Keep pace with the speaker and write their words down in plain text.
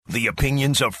The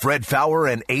opinions of Fred Faour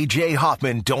and AJ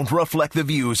Hoffman don't reflect the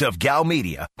views of Gal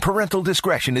Media. Parental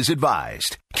discretion is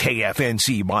advised.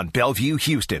 KFNC Mont Bellevue,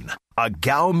 Houston, a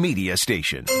Gal Media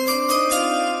station.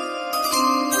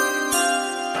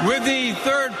 With the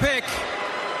third pick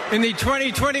in the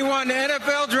 2021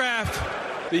 NFL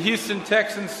Draft, the Houston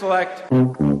Texans select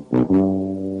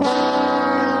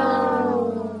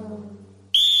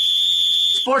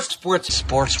Sports.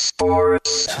 So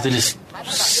they just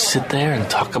sit there and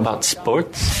talk about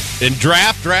sports? And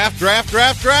draft.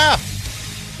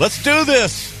 Let's do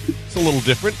this. It's a little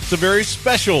different. It's a very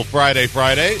special Friday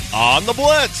on the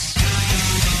Blitz.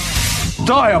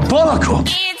 Diabolical.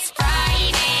 It's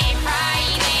Friday,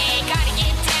 gotta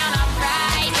get down on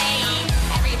Friday.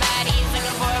 Everybody's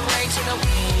looking forward to the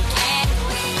weekend.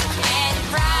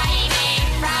 Friday,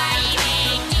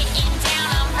 getting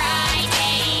down on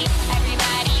Friday.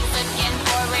 Everybody's looking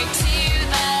forward to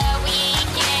the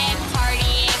weekend.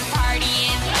 Partying.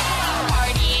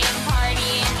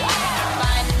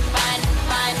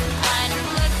 Fun.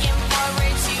 Looking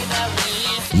forward to the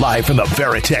weekend. Live from the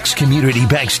Veritex Community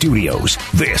Bank Studios,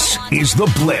 this is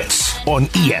The Blitz on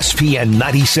ESPN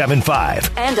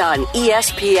 97.5. And on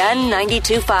ESPN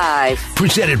 92.5.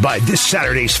 Presented by this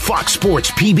Saturday's Fox Sports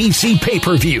PBC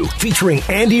pay-per-view, featuring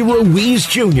Andy Ruiz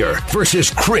Jr. versus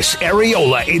Chris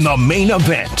Arreola in the main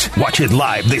event. Watch it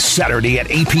live this Saturday at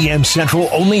 8 p.m. Central,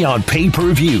 only on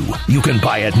pay-per-view. You can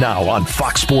buy it now on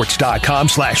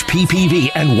foxsports.com/PPV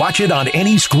and watch it on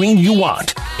any screen you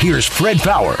want. Here's Fred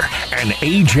Faour and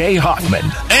AJ Hoffman.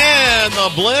 And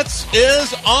the Blitz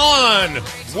is on.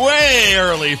 Way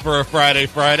early for a Friday.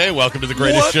 Welcome to the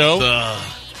greatest show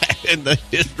in the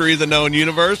history of the known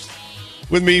universe.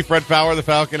 With me, Fred Faour, the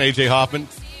Falcon, AJ Hoffman,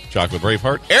 Chocolate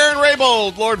Braveheart, Aaron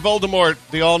Raybold, Lord Voldemort,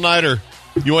 the all-nighter.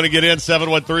 You want to get in,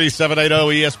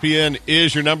 713-780-ESPN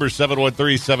is your number,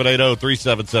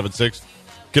 713-780-3776. You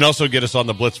can also get us on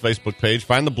the Blitz Facebook page.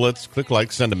 Find the Blitz, click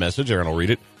like, send a message. Aaron will read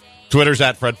it. Twitter's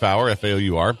at Fred Faour,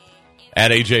 F-A-O-U-R.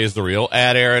 At AJ is the real.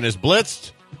 At Aaron is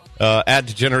Blitzed. At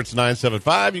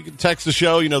Degenerates975. You can text the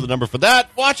show. You know the number for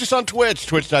that. Watch us on Twitch.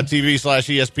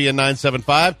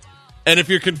 Twitch.tv/ESPN975. And if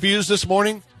you're confused this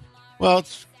morning, well,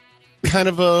 it's kind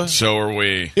of a... So are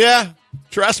we. Yeah,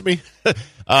 trust me.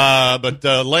 But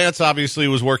Lance obviously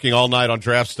was working all night on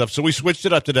draft stuff, so we switched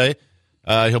it up today.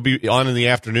 He'll be on in the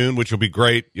afternoon, which will be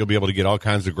great. You'll be able to get all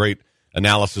kinds of great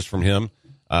analysis from him.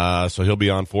 So he'll be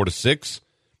on 4 to 6.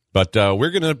 But we're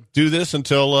going to do this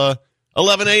until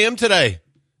 11 a.m. today.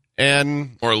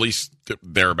 Or at least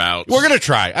thereabouts. We're going to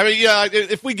try. I mean, yeah,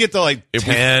 if we get to like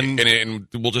 10. And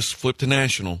we'll just flip to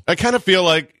national. I kind of feel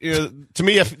like, to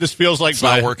me, this feels like... It's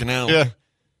not working out. Yeah.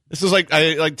 This is like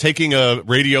taking a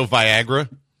radio Viagra.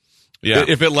 Yeah.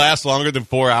 If it lasts longer than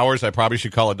 4 hours, I probably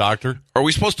should call a doctor. Are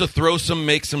we supposed to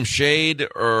make some shade,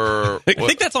 or... I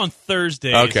think that's on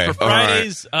Thursdays. Okay. For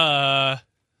Fridays,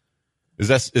 Is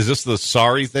this the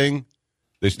sorry thing?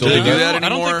 They still Do they do do that? that anymore? I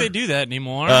don't think they do that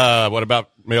anymore. What about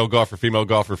male golfer, female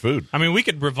golfer food? I mean, we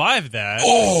could revive that.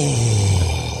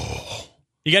 Oh.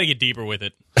 You got to get deeper with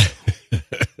it.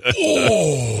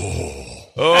 Oh.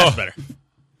 That's better.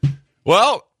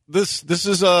 Well, this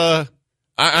is I'm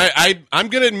going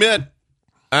to admit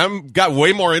I've got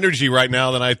way more energy right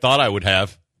now than I thought I would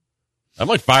have. I'm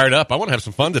like fired up. I want to have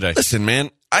some fun today. Listen,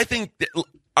 man, I think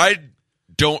I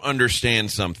don't understand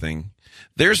something.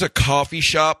 There's a coffee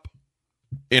shop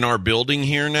in our building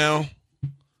here now,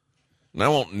 and I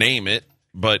won't name it,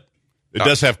 but... It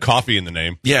does have coffee in the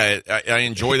name. Yeah, I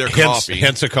enjoy their coffee.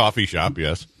 Hence a coffee shop,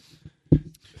 yes.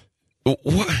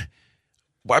 What?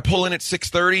 I pull in at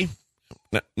 6:30?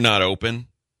 Not open.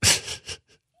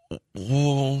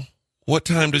 Well, what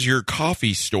time does your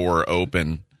coffee store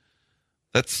open?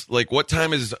 That's like, what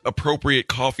time is appropriate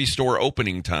coffee store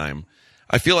opening time?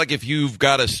 I feel like if you've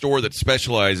got a store that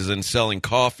specializes in selling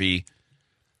coffee,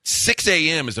 6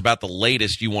 a.m. is about the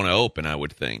latest you want to open, I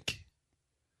would think.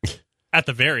 At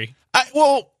the very. I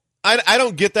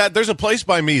don't get that. There's a place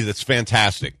by me that's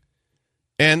fantastic,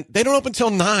 and they don't open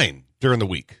till 9 during the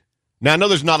week. Now, I know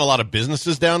there's not a lot of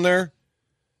businesses down there,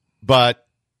 but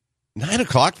 9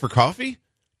 o'clock for coffee?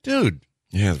 Dude.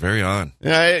 Yeah, it's very odd.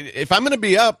 If I'm going to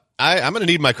be up, I'm going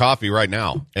to need my coffee right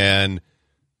now. And,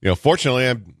 fortunately,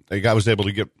 I was able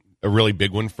to get a really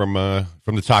big one from the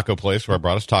taco place where I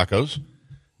brought us tacos.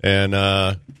 And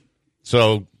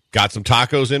so got some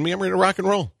tacos in me. I'm ready to rock and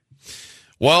roll.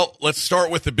 Well, let's start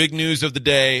with the big news of the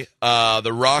day.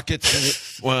 The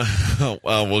Rockets. What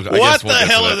the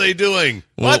hell are they doing?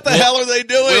 What the hell are they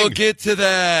doing? We'll get to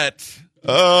that.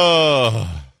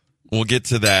 Oh. We'll get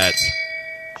to that.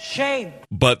 Shame.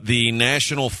 But the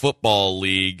National Football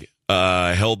League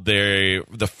held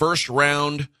the first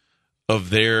round of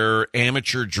their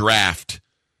amateur draft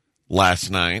last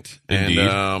night, Indeed.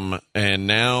 and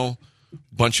now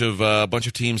bunch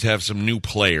of teams have some new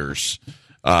players.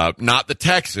 Not the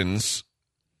Texans;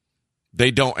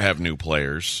 they don't have new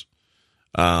players.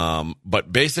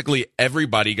 But basically,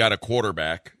 everybody got a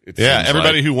quarterback.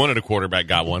 Everybody who wanted a quarterback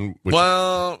got one.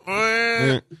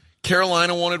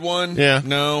 Carolina wanted one. Yeah.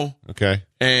 No. Okay.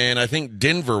 And I think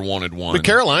Denver wanted one. But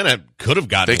Carolina could have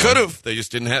gotten They one. could have. They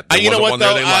just didn't have. You know what,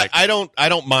 though? They liked. I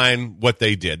don't mind what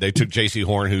they did. They took J.C.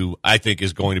 Horn, who I think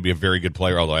is going to be a very good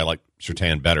player, although I like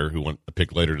Surtain better, who went a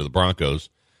pick later to the Broncos.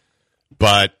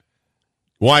 But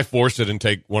why force it and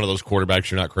take one of those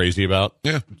quarterbacks you're not crazy about?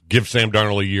 Yeah. Give Sam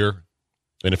Darnold a year,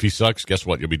 and if he sucks, guess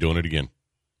what? You'll be doing it again.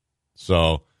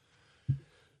 So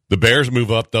the Bears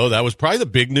move up, though. That was probably the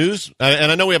big news. And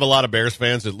I know we have a lot of Bears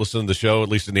fans that listen to the show, at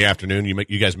least in the afternoon.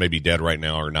 You guys may be dead right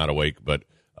now or not awake, but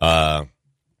kind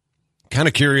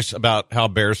of curious about how a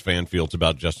Bears fan feels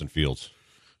about Justin Fields.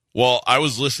 Well, I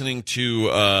was listening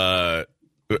to,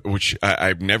 which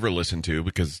I've never listened to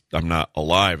because I'm not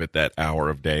alive at that hour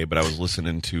of day, but I was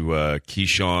listening to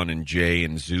Keyshawn and Jay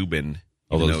and Zubin.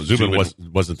 Although Zubin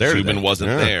wasn't there today. Zubin wasn't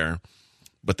there.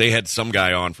 But they had some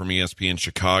guy on from ESPN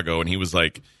Chicago, and he was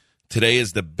like, today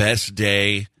is the best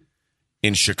day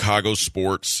in Chicago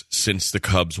sports since the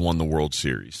Cubs won the World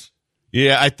Series.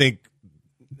 Yeah, I think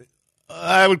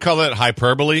I would call that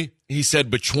hyperbole. He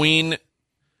said between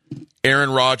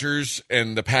Aaron Rodgers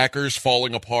and the Packers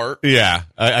falling apart. Yeah,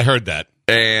 I heard that.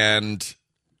 And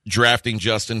drafting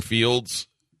Justin Fields,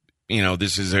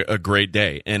 this is a great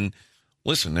day. And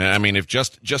listen, I mean, if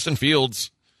Justin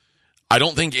Fields, I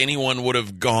don't think anyone would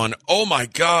have gone, oh my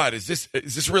God, is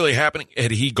this really happening?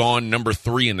 Had he gone number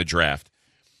 3 in the draft?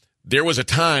 There was a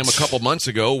time a couple months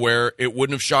ago where it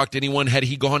wouldn't have shocked anyone had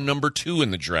he gone number 2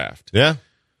 in the draft. Yeah.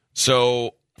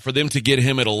 So for them to get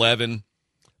him at 11.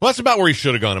 Well, that's about where he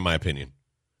should have gone, in my opinion.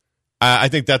 I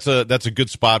think that's a good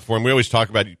spot for him. We always talk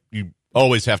about you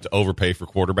always have to overpay for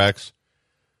quarterbacks.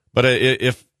 But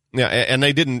and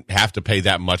they didn't have to pay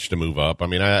that much to move up. I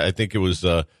mean, I think it was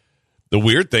the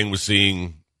weird thing was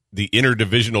seeing the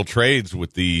interdivisional trades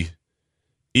with the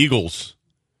Eagles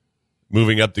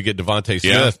moving up to get Devontae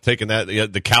Smith, taking that,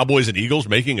 the Cowboys and Eagles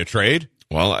making a trade.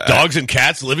 Well, dogs and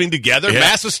cats living together,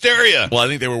 mass hysteria. Well, I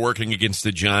think they were working against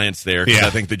the Giants there because I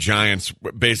think the Giants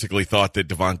basically thought that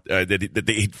that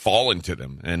they'd fallen to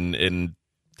them and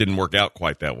didn't work out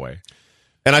quite that way.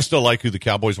 And I still like who the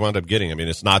Cowboys wound up getting. I mean,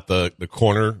 it's not the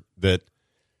corner that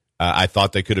I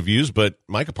thought they could have used, but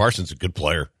Micah Parsons is a good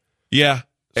player. Yeah,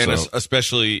 and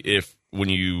especially if when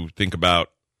you think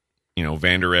about,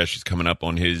 Van Der Esch is coming up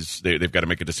on they've got to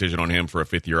make a decision on him for a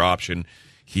 5th-year option.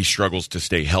 He struggles to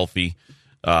stay healthy.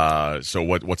 So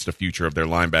what's the future of their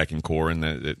linebacking core? And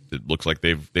it looks like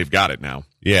they've got it now.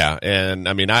 Yeah, and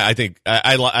I mean, I think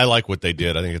I like what they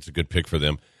did. I think it's a good pick for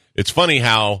them. It's funny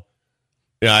how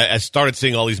I started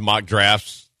seeing all these mock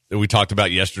drafts that we talked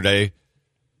about yesterday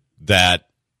that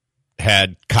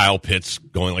had Kyle Pitts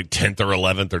going like 10th or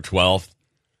 11th or 12th.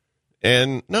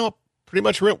 And no, pretty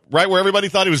much right where everybody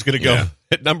thought he was going to go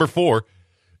at number 4.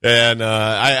 And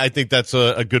I think that's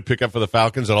a good pickup for the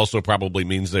Falcons. It also probably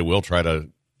means they will try to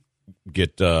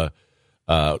make a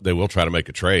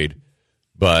trade.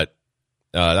 But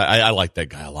I like that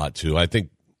guy a lot too. I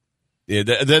think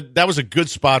that was a good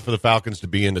spot for the Falcons to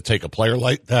be in, to take a player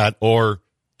like that or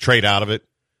trade out of it.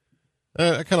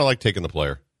 I kind of like taking the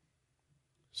player.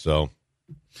 So,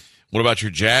 what about your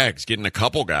Jags getting a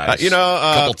couple guys? A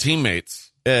couple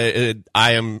teammates. I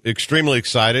am extremely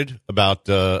excited about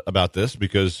this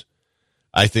because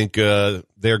I think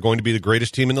they're going to be the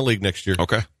greatest team in the league next year.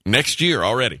 Okay, next year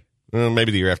already.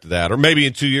 Maybe the year after that, or maybe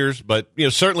in 2 years. But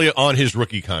certainly on his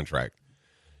rookie contract.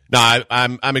 No,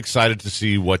 I'm excited to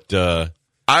see what.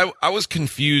 I was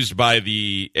confused by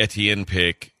the Etienne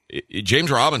pick. James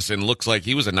Robinson looks like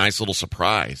he was a nice little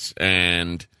surprise,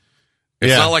 and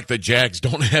it's not like the Jags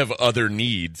don't have other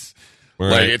needs.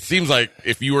 Right. Like, it seems like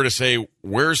if you were to say,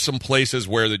 where's some places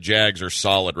where the Jags are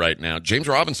solid right now? James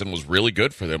Robinson was really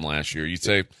good for them last year. You'd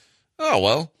say, oh,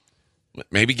 well,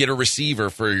 maybe get a receiver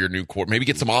for your new quarter. Maybe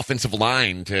get some offensive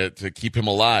line to keep him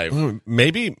alive.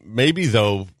 Maybe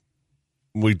though,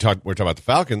 we're talking about the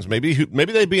Falcons. Maybe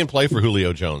they'd be in play for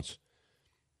Julio Jones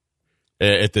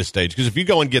at this stage. Because if you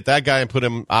go and get that guy and put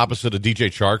him opposite of DJ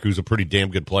Chark, who's a pretty damn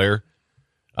good player.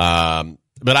 But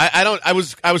I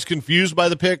was confused by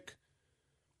the pick.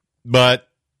 But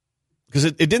because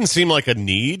it didn't seem like a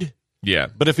need. Yeah.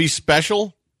 But if he's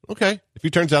special, okay. If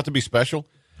he turns out to be special,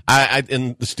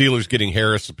 and the Steelers getting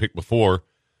Harris a pick before,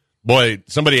 boy,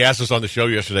 somebody asked us on the show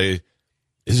yesterday,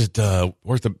 is it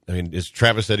worth the? I mean, is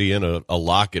Travis Etienne a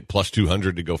lock at plus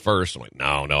 200 to go first? I'm like,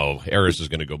 no, Harris is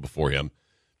going to go before him.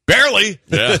 Barely.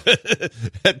 Yeah.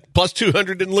 At plus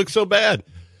 200 didn't look so bad.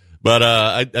 But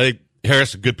I think Harris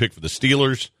is a good pick for the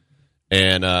Steelers.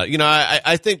 And,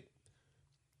 I think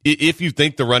if you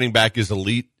think the running back is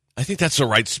elite, I think that's the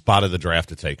right spot of the draft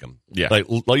to take him. Yeah. Like,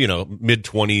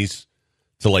 mid-20s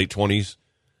to late 20s.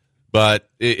 But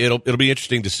it'll be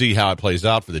interesting to see how it plays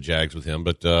out for the Jags with him.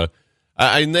 But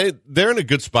they're in a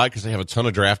good spot because they have a ton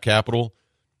of draft capital.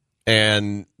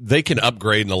 And they can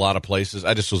upgrade in a lot of places.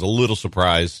 I just was a little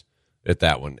surprised at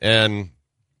that one. And,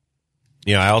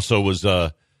 I also was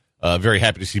very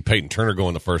happy to see Peyton Turner go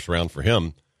in the first round for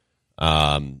him.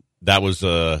 That was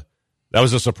a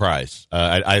surprise.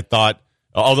 I thought,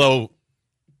 although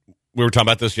we were talking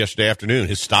about this yesterday afternoon,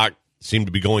 his stock seemed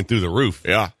to be going through the roof.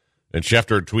 Yeah. And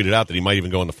Schefter tweeted out that he might even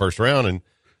go in the first round. And,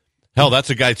 hell, that's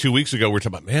a guy 2 weeks ago we were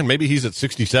talking about, man, maybe he's at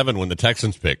 67 when the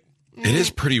Texans picked. It is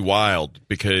pretty wild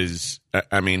because,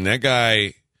 I mean, that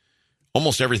guy,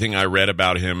 almost everything I read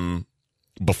about him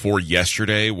before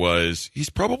yesterday was he's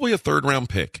probably a third-round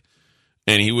pick.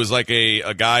 And he was like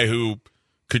a guy who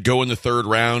could go in the third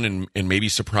round and maybe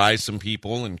surprise some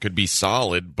people and could be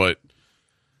solid, but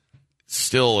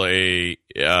still maybe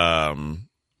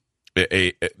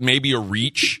a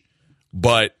reach,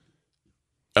 but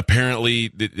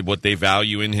apparently what they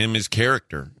value in him is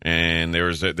character, and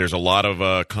there's a lot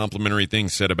of complimentary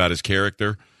things said about his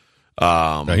character.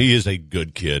 He is a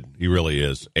good kid. He really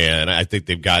is. And I think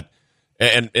they've got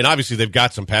and obviously they've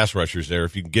got some pass rushers there.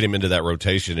 If you can get him into that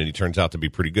rotation and he turns out to be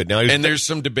pretty good. Now, and there's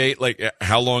some debate, like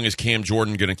how long is Cam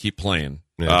Jordan going to keep playing?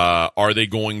 Yeah. Are they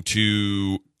going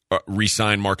to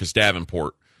re-sign Marcus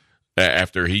Davenport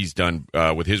after he's done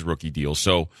with his rookie deal?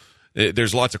 So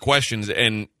there's lots of questions,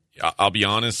 and I'll be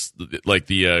honest, like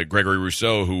the Gregory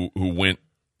Rousseau who went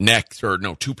next, or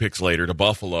no, 2 picks later to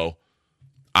Buffalo.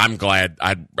 I'm glad.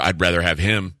 I'd rather have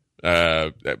him.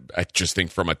 I just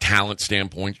think from a talent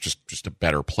standpoint, just a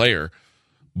better player.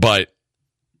 But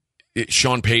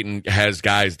Sean Payton has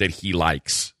guys that he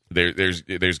likes. There's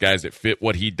guys that fit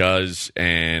what he does,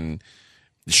 and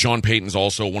Sean Payton's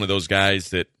also one of those guys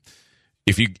that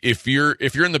if you're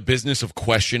in the business of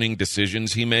questioning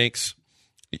decisions he makes,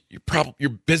 your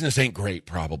business ain't great.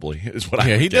 Probably is what I.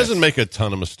 Yeah, he guess. doesn't make a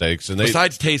ton of mistakes, and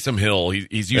besides Taysom Hill,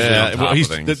 he's usually on top of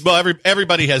things.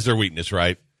 Everybody has their weakness,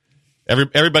 right?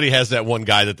 Everybody has that one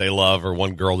guy that they love or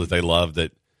one girl that they love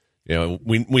that,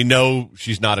 we know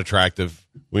she's not attractive.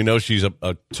 We know she's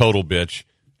a total bitch,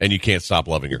 and you can't stop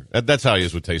loving her. That's how he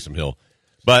is with Taysom Hill.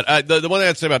 But the one thing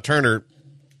I'd say about Turner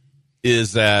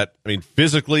is that,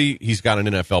 physically, he's got an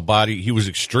NFL body. He was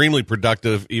extremely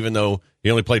productive, even though he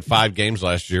only played 5 games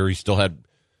last year. He still had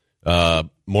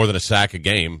more than a sack a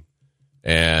game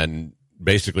and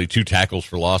basically 2 tackles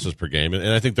for losses per game.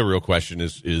 And I think the real question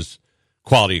is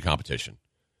quality of competition.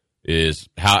 Is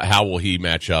how will he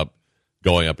match up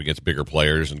going up against bigger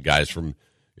players and guys from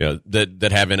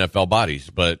that have NFL bodies?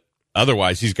 But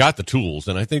otherwise, he's got the tools,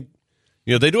 and I think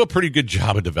they do a pretty good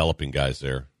job of developing guys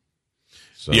there.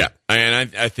 So. Yeah,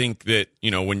 and I think that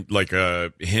when like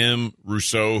him,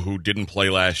 Rousseau, who didn't play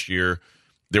last year,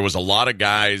 there was a lot of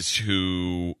guys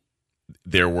who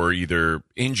there were either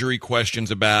injury questions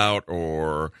about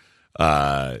or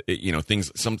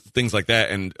things like that,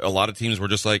 and a lot of teams were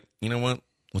just like, you know what,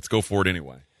 let's go for it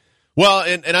anyway. Well,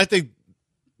 and I think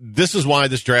this is why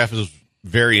this draft is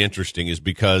very interesting, is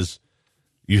because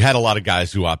you had a lot of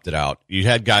guys who opted out. You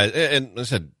had guys, and I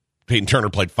said Peyton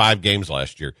Turner played 5 games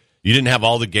last year. You didn't have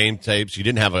all the game tapes. You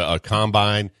didn't have a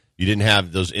combine. You didn't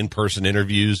have those in-person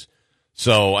interviews.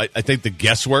 So I think the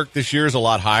guesswork this year is a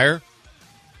lot higher.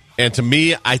 And to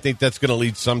me, I think that's going to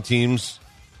lead some teams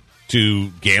to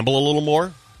gamble a little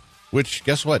more, which,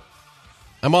 guess what?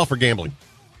 I'm all for gambling.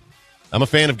 I'm a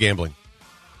fan of gambling.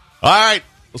 All right,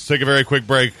 let's take a very quick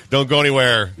break. Don't go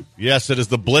anywhere. Yes, it is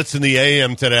the Blitz in the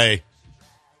AM today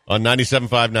on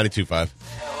 97.5, 92.5.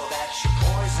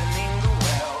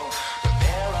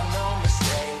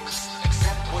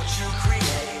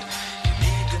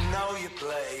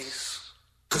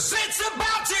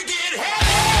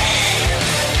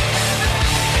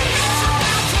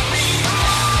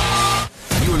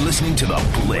 Listening to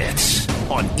The Blitz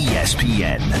on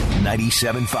ESPN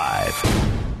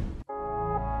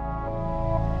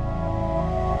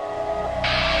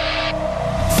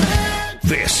 97.5.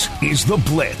 This is The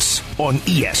Blitz on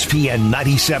ESPN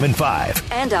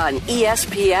 97.5. And on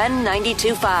ESPN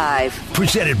 92.5.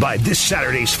 Presented by this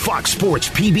Saturday's Fox Sports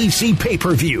PBC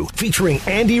pay-per-view featuring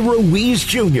Andy Ruiz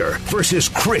Jr. versus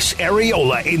Chris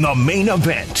Areola in the main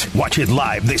event. Watch it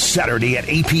live this Saturday at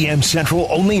 8 p.m. Central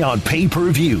only on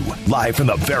pay-per-view. Live from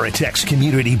the Veritex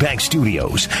Community Bank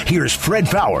Studios, here's Fred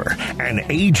Faour and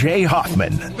AJ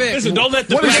Hoffman. Listen, Don't let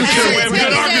the back win. We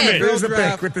got an argument. Here's the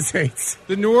pick with the Saints.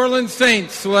 The New Orleans Saints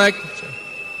select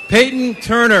Peyton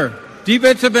Turner,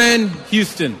 defensive end,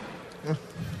 Houston.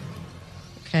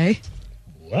 Okay.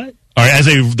 What? All right, as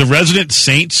the resident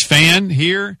Saints fan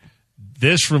here,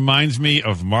 this reminds me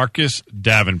of Marcus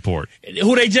Davenport,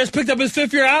 who they just picked up his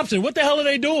fifth-year option. What the hell are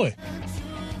they doing?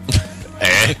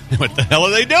 What the hell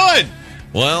are they doing?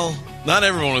 Well, not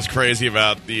everyone was crazy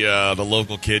about the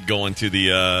local kid going to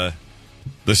the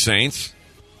Saints.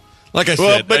 Like I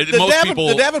said, but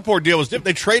the Davenport deal was different.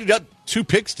 They traded up 2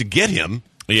 picks to get him.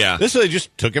 Yeah, this they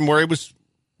just took him where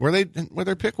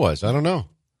their pick was. I don't know.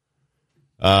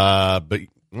 But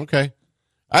okay,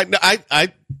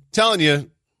 I telling you,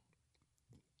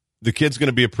 the kid's going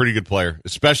to be a pretty good player,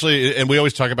 especially. And we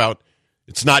always talk about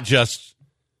it's not just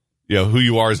who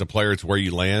you are as a player; it's where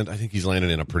you land. I think he's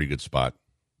landed in a pretty good spot.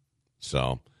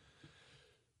 So,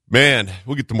 man,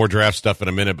 we'll get to more draft stuff in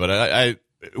a minute. But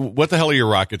what the hell are your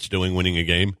Rockets doing winning a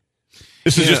game?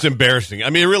 This is just embarrassing.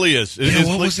 I mean, it really is.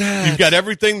 What was that? You've got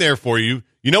everything there for you.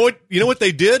 You know what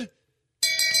they did?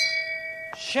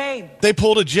 Shame. They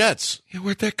pulled a Jets. Yeah,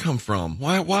 where'd that come from?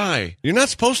 Why? You're not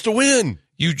supposed to win.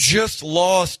 You just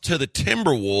lost to the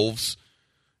Timberwolves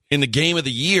in the game of the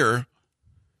year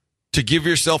to give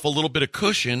yourself a little bit of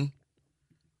cushion,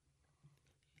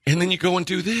 and then you go and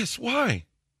do this. Why?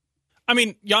 I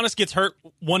mean, Giannis gets hurt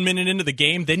 1 minute into the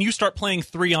game, then you start playing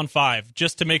 3-on-5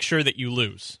 just to make sure that you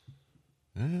lose.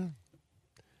 Now,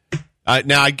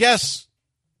 I guess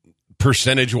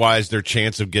percentage-wise, their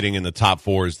chance of getting in the top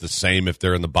 4 is the same if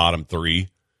they're in the bottom 3.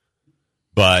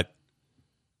 But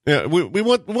we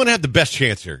want to have the best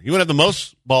chance here. You want to have the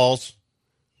most balls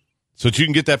so that you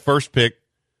can get that first pick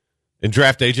and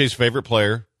draft AJ's favorite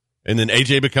player. And then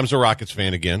AJ becomes a Rockets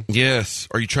fan again. Yes.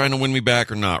 Are you trying to win me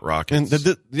back or not, Rockets?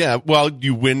 And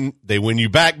you win. They win you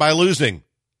back by losing.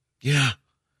 Yeah.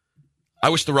 I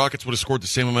wish the Rockets would have scored the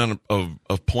same amount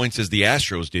of points as the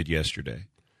Astros did yesterday.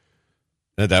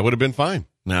 That would have been fine.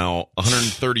 Now,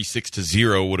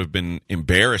 136-0 would have been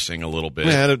embarrassing a little bit.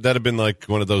 Yeah, that'd have been like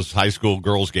one of those high school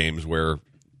girls games where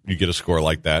you get a score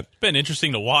like that. It's been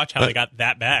interesting to watch how they got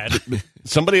that bad.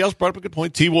 Somebody else brought up a good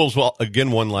point. T-Wolves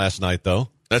again won last night, though.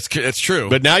 That's true.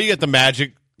 But now you get the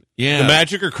Magic. Yeah. The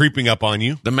Magic are creeping up on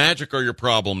you. The Magic are your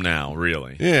problem now,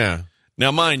 really. Yeah.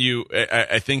 Now, mind you,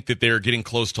 I think that they're getting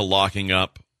close to locking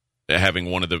up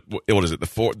having one of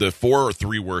the four or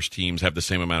three worst teams have the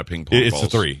same amount of ping pong balls. It's the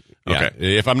 3. Yeah.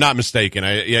 Okay. If I'm not mistaken.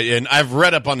 And I've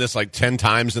read up on this like 10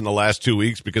 times in the last 2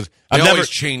 weeks because I've never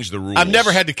changed the rules. I've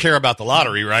never had to care about the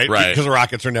lottery, right? Because the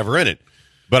Rockets are never in it.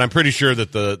 But I'm pretty sure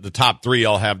that the top 3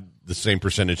 all have the same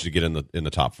percentage to get in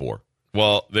the top 4.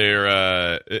 Well,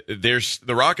 the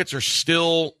Rockets are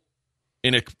still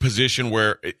in a position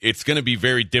where it's going to be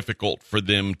very difficult for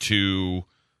them to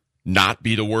not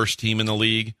be the worst team in the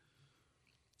league.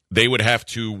 They would have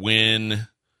to win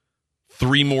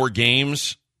 3 more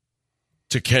games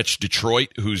to catch Detroit,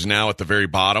 who's now at the very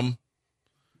bottom.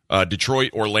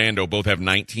 Detroit, Orlando both have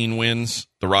 19 wins.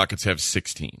 The Rockets have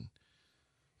 16.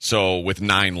 So with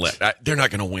 9 left, they're not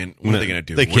going to win. What are they going to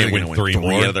do? They can't win 3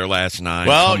 more. 3 of their last 9.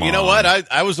 Well, you know what?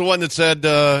 I was the one that said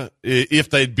if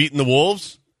they'd beaten the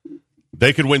Wolves,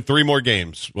 they could win 3 more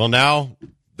games. Well, now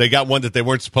they got one that they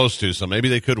weren't supposed to, so maybe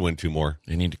they could win 2 more.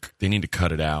 They need to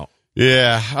cut it out.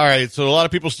 Yeah. All right. So a lot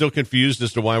of people still confused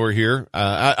as to why we're here.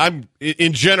 I'm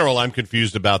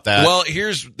confused about that. Well,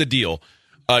 here's the deal.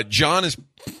 John is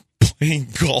playing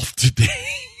golf today.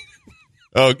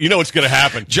 Oh, you know what's going to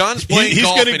happen. John's playing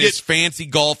golf in his fancy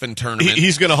golfing tournament.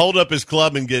 He's going to hold up his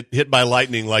club and get hit by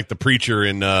lightning like the preacher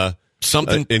in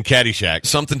Caddyshack.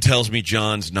 Something tells me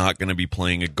John's not going to be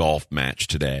playing a golf match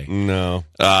today. No.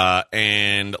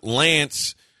 And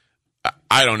Lance,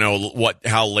 I don't know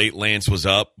how late Lance was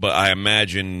up, but I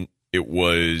imagine it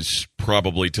was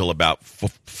probably till about 4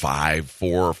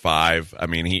 or 5. I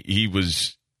mean, he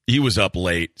was up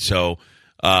late, so.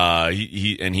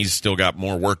 He's still got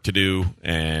more work to do,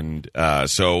 and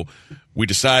so we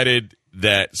decided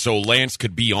that Lance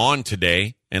could be on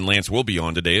today, and Lance will be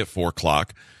on today at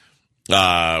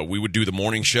 4:00. We would do the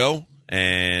morning show,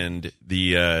 and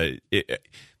the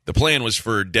plan was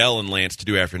for Dell and Lance to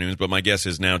do afternoons, but my guess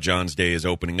is now John's day is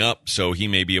opening up, so he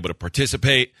may be able to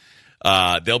participate.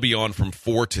 They'll be on from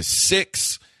 4 to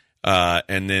 6.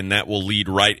 And then that will lead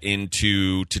right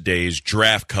into today's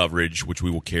draft coverage, which we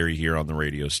will carry here on the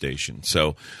radio station.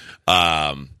 So,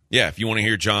 if you want to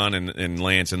hear John and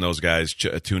Lance and those guys,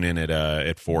 tune in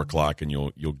at 4 o'clock, and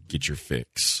you'll get your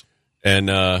fix. And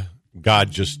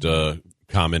God just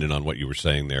commented on what you were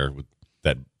saying there with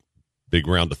that big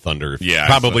round of thunder. Yeah,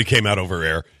 probably came out over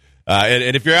air.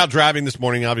 And if you're out driving this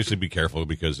morning, obviously be careful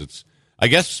because I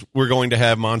guess we're going to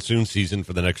have monsoon season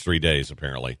for the next 3 days,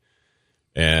 apparently.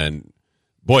 And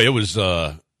boy, it was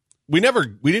we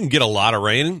didn't get a lot of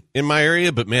rain in my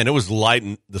area, but man, it was light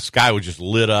and the sky was just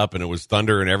lit up and it was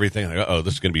thunder and everything. Like, oh,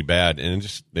 this is going to be bad.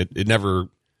 And it never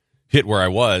hit where I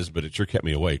was, but it sure kept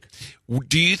me awake.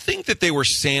 Do you think that they were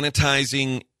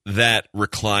sanitizing that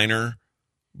recliner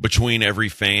between every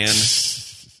fan?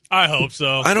 I hope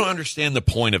so. I don't understand the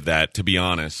point of that, to be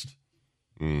honest.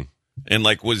 And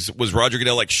was Roger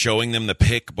Goodell showing them the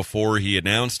pick before he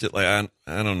announced it? I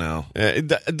don't know.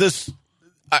 It's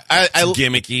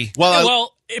gimmicky.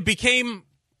 Well, it became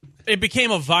a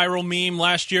viral meme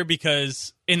last year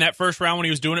because in that first round when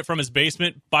he was doing it from his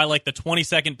basement by the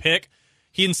 22nd pick,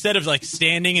 he instead of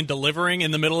standing and delivering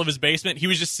in the middle of his basement, he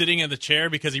was just sitting in the chair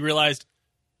because he realized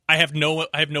I have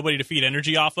nobody to feed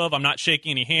energy off of. I'm not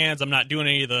shaking any hands. I'm not doing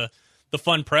any of the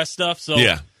fun press stuff. So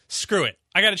screw it.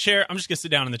 I got a chair. I'm just going to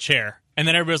sit down in the chair. And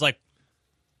then everybody's like,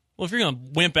 well, if you're going to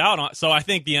wimp out on... So I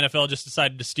think the NFL just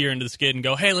decided to steer into the skid and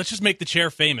go, hey, let's just make the chair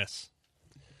famous.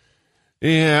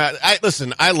 Yeah.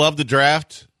 I love the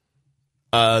draft.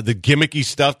 The gimmicky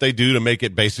stuff they do to make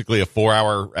it basically a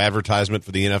 4-hour advertisement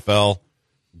for the NFL.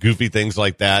 Goofy things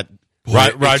like that.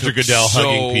 Roger Goodell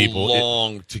hugging people. So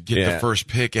long to get the first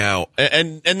pick out.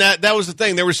 And that was the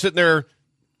thing. They were sitting there,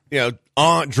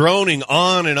 droning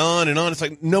on and on and on. It's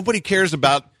like nobody cares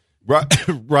about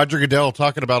Roger Goodell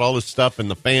talking about all this stuff and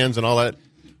the fans and all that.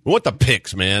 What the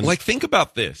picks, man? Think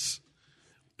about this.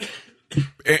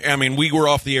 I mean, we were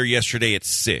off the air yesterday at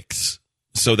 6.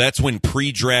 So that's when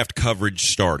pre-draft coverage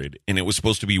started. And it was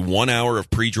supposed to be 1 hour of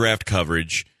pre-draft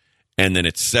coverage. And then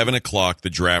at 7 o'clock, the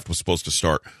draft was supposed to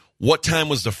start. What time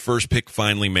was the first pick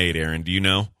finally made, Aaron? Do you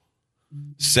know?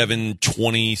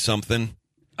 7:20 something?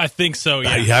 I think so,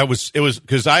 yeah. Yeah, it was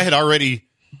because I had already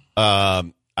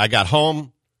I got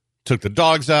home, took the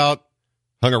dogs out,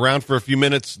 hung around for a few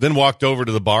minutes, then walked over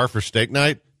to the bar for steak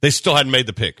night. They still hadn't made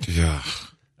the pick. Yeah.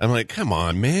 I'm like, come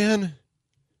on, man.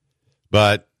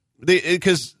 But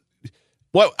because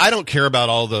I don't care about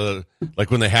all the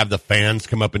when they have the fans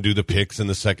come up and do the picks in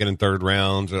the second and third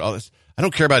rounds or all this. I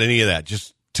don't care about any of that.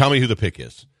 Just tell me who the pick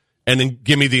is, and then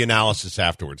give me the analysis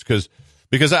afterwards.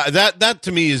 Because that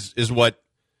to me is what,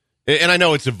 and I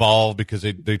know it's evolved because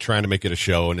they're trying to make it a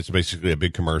show and it's basically a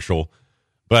big commercial.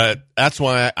 But that's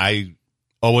why I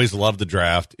always love the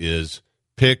draft is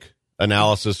pick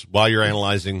analysis while you're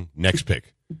analyzing next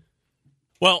pick.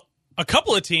 Well, a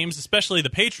couple of teams, especially the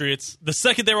Patriots, the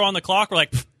second they were on the clock, were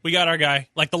like, we got our guy.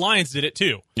 Like the Lions did it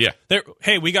too. Yeah.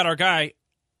 Hey, we got our guy.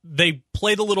 They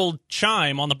played a little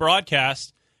chime on the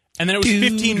broadcast, and then it was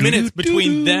 15 minutes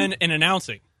between then and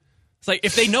announcing. It's like,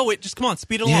 if they know it, just come on,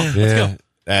 speed it along. Let's go.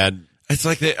 And it's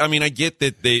like, I get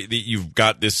that you've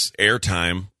got this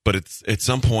airtime, but it's at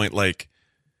some point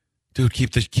dude,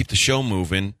 keep the show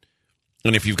moving.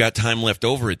 And if you've got time left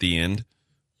over at the end,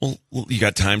 well, you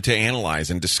got time to analyze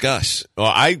and discuss.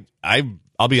 Well,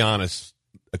 I'll be honest.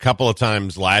 A couple of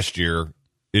times last year,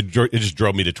 it just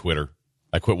drove me to Twitter.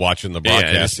 I quit watching the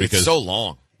broadcast because it's so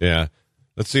long. Yeah.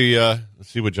 Let's see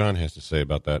what John has to say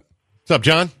about that. What's up,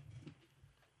 John?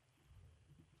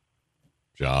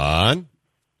 John?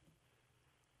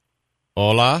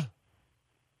 Hola?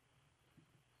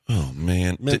 Oh,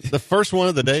 man. The first one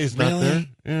of the day is not there.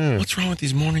 Yeah. What's wrong with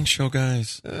these morning show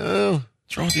guys? Oh.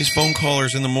 What's wrong with these phone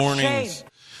callers in the mornings?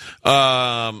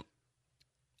 I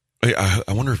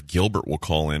wonder if Gilbert will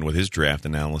call in with his draft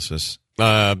analysis.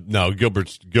 No,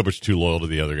 Gilbert's too loyal to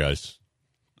the other guys.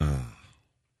 Well,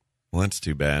 that's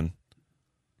too bad.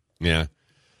 Yeah.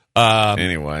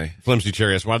 Anyway. Flimsy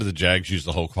Cherry asks, why did the Jags use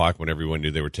the whole clock when everyone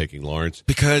knew they were taking Lawrence?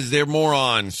 Because they're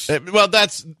morons. Well,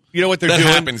 that's, what they're doing.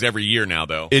 That happens every year now,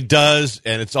 though. It does,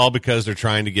 and it's all because they're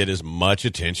trying to get as much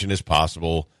attention as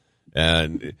possible.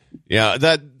 And,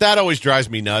 that always drives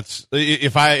me nuts.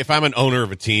 If I'm an owner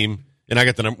of a team and I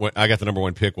got the number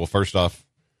one pick, well, first off,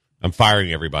 I'm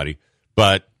firing everybody.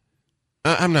 But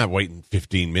I'm not waiting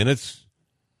 15 minutes.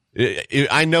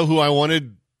 I know who I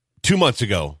wanted 2 months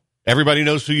ago. Everybody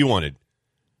knows who you wanted.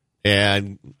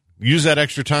 And use that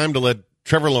extra time to let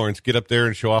Trevor Lawrence get up there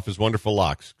and show off his wonderful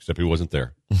locks, except he wasn't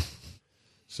there.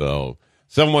 So,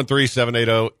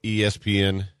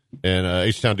 713-780-ESPN. And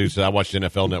H-Town Dude said, I watched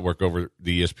NFL Network over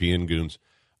the ESPN goons.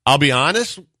 I'll be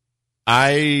honest,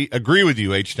 I agree with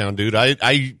you, H-Town dude.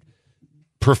 I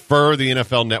prefer the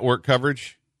NFL Network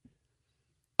coverage.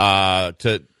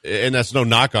 And that's no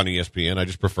knock on ESPN. I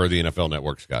just prefer the NFL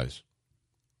Network's guys.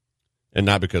 And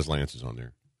not because Lance is on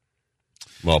there.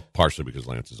 Well, partially because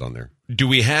Lance is on there. Do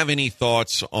we have any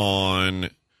thoughts on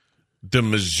the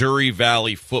Missouri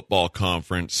Valley Football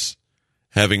Conference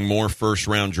having more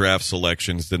first-round draft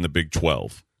selections than the Big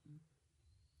 12?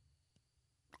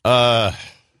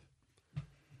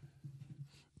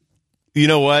 You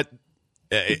know what?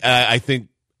 I think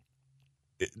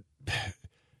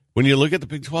when you look at the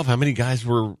Big 12, how many guys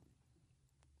were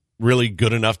really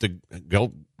good enough to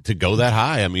go that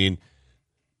high? I mean,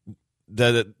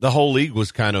 the whole league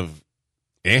was kind of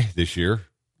this year.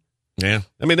 Yeah.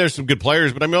 I mean, there's some good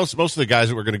players, but I mean, most of the guys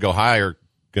that were going to go high are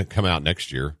going to come out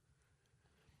next year.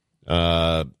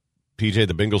 PJ,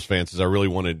 the Bengals fan, says, I really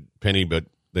wanted Penny, but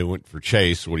they went for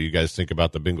Chase. What do you guys think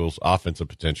about the Bengals' offensive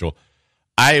potential?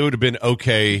 I would have been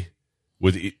okay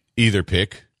with either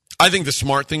pick. I think the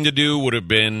smart thing to do would have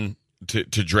been to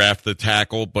draft the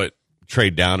tackle, but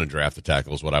trade down and draft the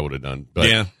tackle is what I would have done. But,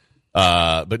 yeah.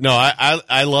 But no,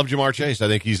 I love Jamar Chase. I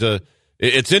think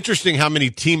it's interesting how many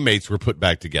teammates were put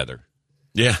back together.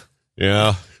 Yeah.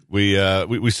 Yeah.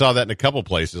 We saw that in a couple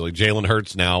places. Like Jalen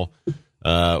Hurts now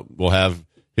will have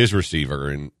his receiver,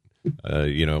 and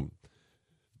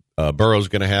Burrow's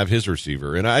going to have his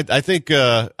receiver. And I think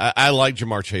I like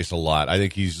Jamar Chase a lot. I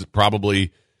think he's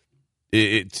probably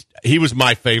he was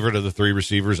my favorite of the three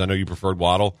receivers. I know you preferred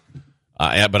Waddle,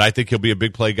 but I think he'll be a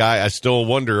big play guy. I still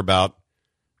wonder about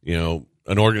an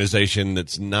organization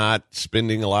that's not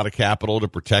spending a lot of capital to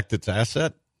protect its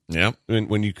asset. Yeah,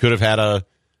 when you could have had a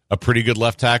pretty good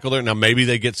left tackle there. Now maybe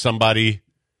they get somebody.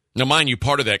 Now, mind you,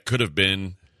 part of that could have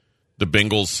been the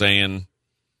Bengals saying,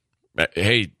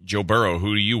 hey, Joe Burrow,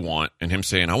 who do you want? And him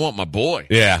saying, I want my boy.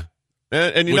 Yeah.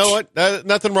 And you know what?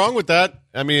 Nothing wrong with that.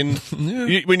 I mean,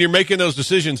 when you're making those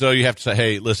decisions, though, you have to say,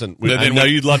 hey, listen, I know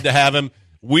you'd love to have him.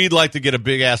 We'd like to get a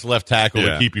big-ass left tackle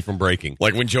to keep you from breaking.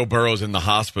 Like when Joe Burrow's in the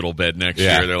hospital bed next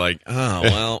year, they're like, oh,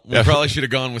 well, we probably should have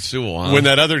gone with Sewell. Huh? When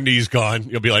that other knee's gone,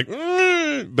 you'll be like,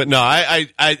 But no,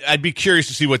 I'd be curious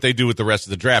to see what they do with the rest of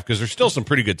the draft, because there's still some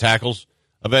pretty good tackles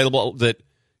available that,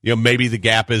 maybe the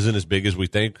gap isn't as big as we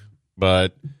think.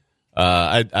 But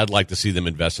I'd like to see them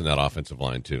invest in that offensive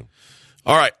line, too.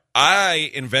 All right.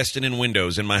 I invested in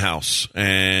windows in my house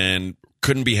and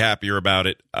couldn't be happier about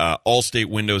it. Allstate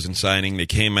Windows and Siding, they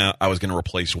came out. I was going to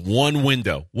replace one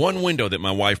window that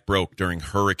my wife broke during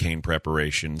hurricane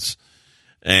preparations.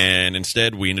 And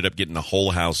instead, we ended up getting the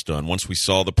whole house done. Once we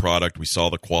saw the product, we saw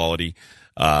the quality.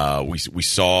 We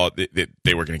saw that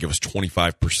they were going to give us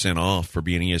 25% off for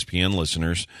being ESPN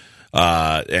listeners.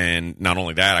 And not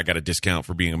only that, I got a discount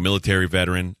for being a military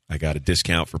veteran. I got a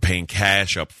discount for paying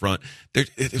cash up front.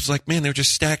 It was like, man, they're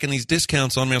just stacking these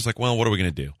discounts on me. I was like, well, what are we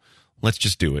going to do? Let's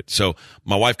just do it. So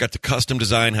my wife got to custom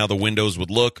design how the windows would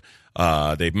look.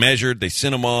 They measured, they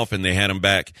sent them off, and they had them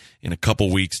back in a couple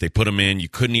weeks. They put them in. You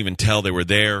couldn't even tell they were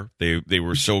there. They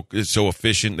were so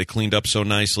efficient. They cleaned up so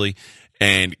nicely.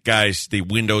 And, guys, the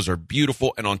windows are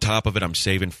beautiful, and on top of it, I'm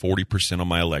saving 40% on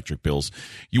my electric bills.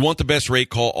 You want the best rate?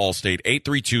 Call Allstate,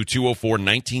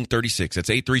 832-204-1936.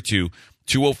 That's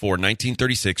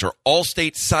 832-204-1936, or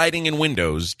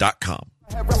allstatesidingandwindows.com.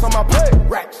 I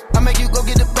make you go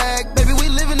get the bag, baby, we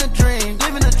living a dream,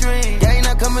 Yeah, ain't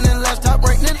not coming in last top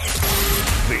right now.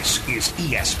 This is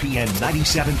ESPN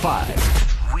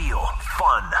 97.5. Real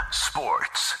fun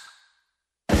sports.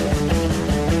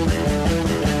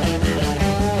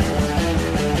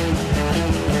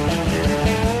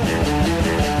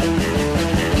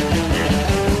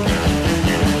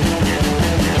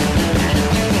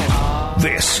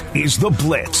 This is The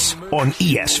Blitz on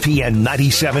ESPN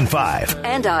 97.5.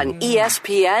 And on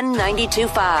ESPN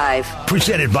 92.5.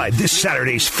 Presented by this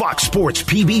Saturday's Fox Sports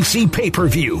PBC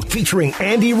pay-per-view, featuring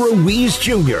Andy Ruiz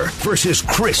Jr. versus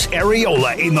Chris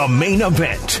Areola in the main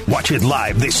event. Watch it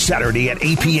live this Saturday at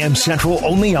 8 p.m. Central,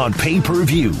 only on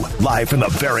pay-per-view. Live from the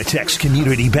Veritex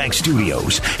Community Bank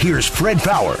Studios, here's Fred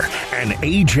Faour and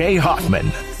AJ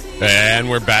Hoffman. And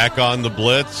we're back on the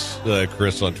Blitz.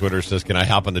 Chris on Twitter says, can I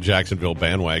hop on the Jacksonville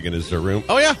bandwagon? Is there room?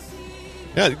 Oh, yeah.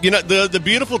 Yeah, the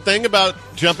beautiful thing about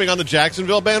jumping on the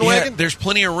Jacksonville bandwagon? Yeah, there's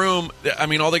plenty of room. I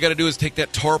mean, all they got to do is take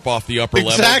that tarp off the upper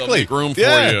level. Exactly. They'll make room for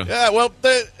you. Yeah, well,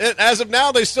 as of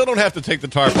now, they still don't have to take the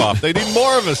tarp off. They need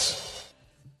more of us.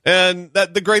 And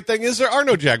the great thing is there are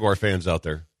no Jaguar fans out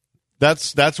there.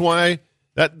 That's why.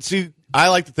 I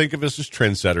like to think of us as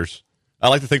trendsetters. I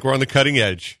like to think we're on the cutting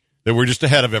edge. That we're just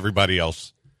ahead of everybody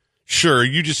else. Sure,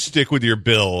 you just stick with your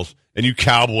Bills and you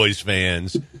Cowboys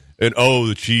fans. And,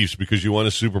 the Chiefs because you won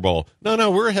a Super Bowl.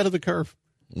 No, we're ahead of the curve.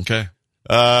 Okay.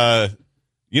 I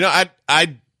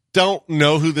don't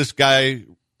know who this guy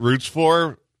roots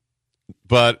for,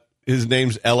 but his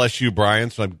name's LSU Brian,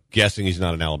 so I'm guessing he's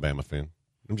not an Alabama fan.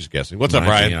 I'm just guessing. What's up,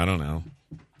 Brian? I don't know.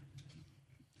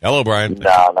 Hello, Brian.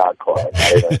 No, not quite.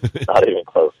 Not even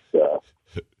close.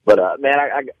 But man,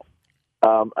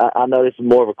 I know this is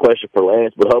more of a question for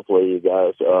Lance, but hopefully you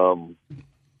guys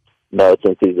know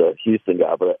since he's a Houston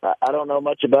guy. But I don't know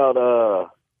much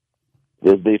about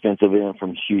this defensive end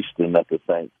from Houston that the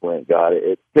Saints went and got.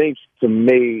 It seems to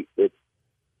me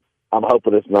I'm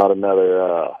hoping it's not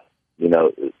another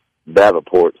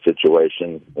Davenport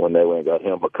situation when they went and got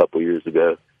him a couple years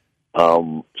ago.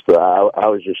 So I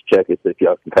was just checking if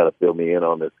y'all can kind of fill me in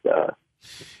on this guy.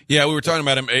 Yeah, we were talking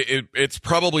about him. It's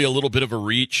probably a little bit of a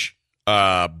reach,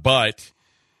 but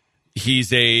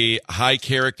he's a high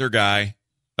character guy,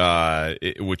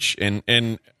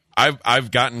 and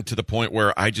I've gotten to the point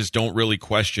where I just don't really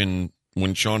question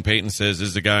when Sean Payton says, "This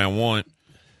is the guy I want."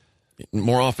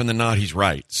 More often than not, he's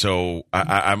right. So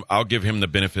I'll give him the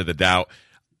benefit of the doubt.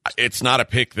 It's not a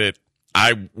pick that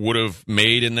I would have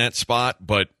made in that spot,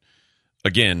 but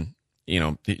again,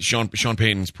 Sean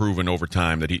Payton's proven over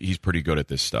time that he's pretty good at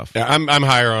this stuff. Yeah, I'm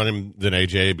higher on him than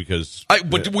AJ because.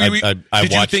 Did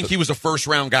you think he was a first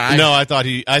round guy? No, I thought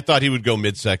he would go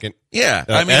mid-second. Yeah,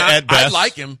 I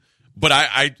like him,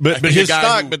 but but his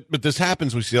stock. But this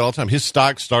happens. We see it all the time. His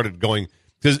stock started going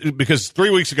because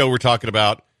 3 weeks ago we're talking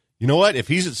about. You know what? If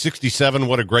he's at 67,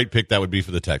 what a great pick that would be for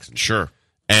the Texans. Sure.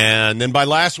 And then by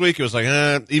last week, it was like,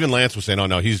 even Lance was saying, oh,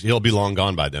 no, he'll be long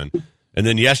gone by then. And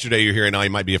then yesterday, you're hearing, he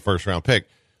might be a first-round pick.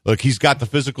 Look, he's got the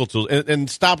physical tools. And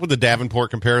stop with the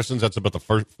Davenport comparisons. That's about the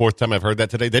fourth time I've heard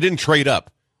that today. They didn't trade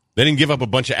up. They didn't give up a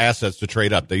bunch of assets to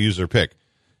trade up. They used their pick.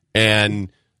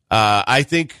 And I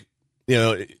think,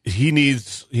 he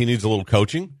needs a little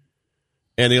coaching.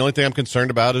 And the only thing I'm concerned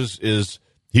about is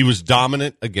he was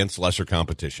dominant against lesser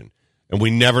competition. And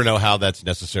we never know how that's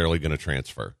necessarily going to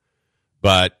transfer.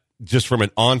 But just from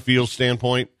an on-field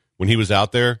standpoint, when he was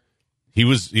out there, he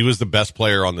was the best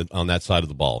player on that side of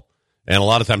the ball. And a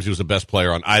lot of times he was the best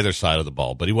player on either side of the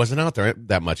ball. But he wasn't out there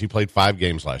that much. He played 5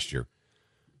 games last year.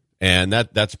 And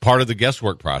that's part of the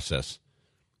guesswork process.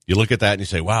 You look at that and you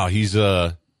say, wow, he's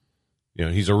a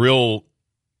real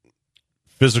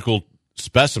physical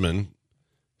specimen.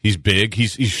 He's big.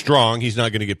 He's strong. He's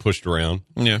not going to get pushed around.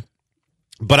 Yeah.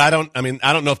 But I don't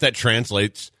know if that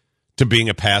translates to being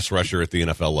a pass rusher at the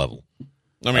NFL level.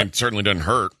 I mean, it certainly doesn't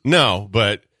hurt. No,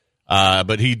 but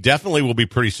he definitely will be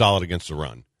pretty solid against the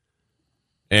run.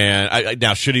 And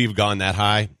now, should he have gone that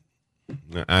high?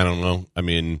 I don't know. I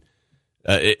mean,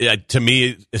 to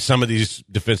me, some of these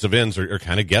defensive ends are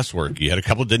kind of guesswork. You had a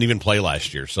couple that didn't even play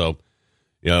last year, so.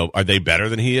 Are they better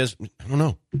than he is? I don't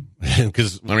know.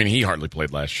 Because he hardly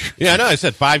played last year. Yeah, I know. I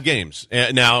said 5 games.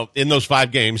 Now, in those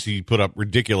 5 games, he put up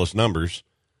ridiculous numbers,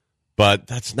 but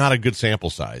that's not a good sample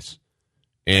size.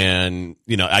 And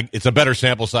it's a better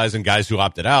sample size than guys who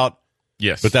opted out.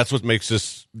 Yes, but that's what makes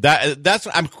this that's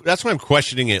why I'm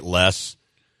questioning it less,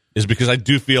 is because I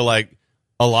do feel like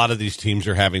a lot of these teams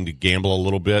are having to gamble a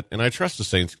little bit, and I trust the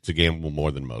Saints to gamble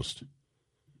more than most.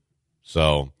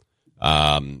 So.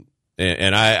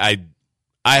 And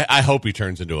I hope he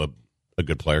turns into a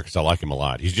good player because I like him a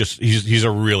lot. He's a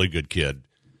really good kid.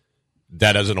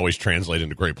 That doesn't always translate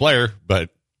into great player, but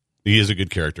he is a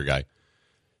good character guy.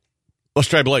 Let's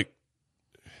try Blake.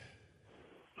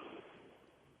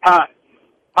 Hi,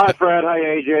 Fred. Hi,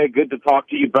 AJ. Good to talk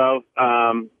to you both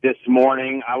this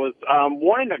morning. I was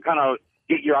wanting to kind of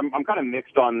get I'm kind of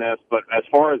mixed on this, but as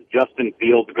far as Justin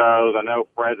Fields goes, I know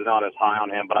Fred's not as high on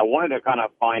him, but I wanted to kind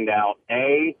of find out,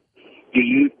 do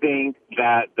you think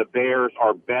that the Bears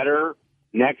are better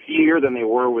next year than they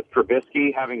were with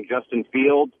Trubisky having Justin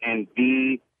Fields? And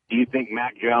B, do you think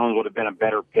Mac Jones would have been a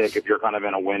better pick if you're kind of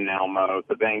in a win-now mode?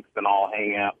 So thanks, and I'll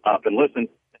hang up and listen.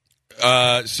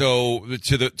 So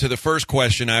to the first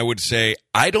question, I would say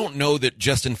I don't know that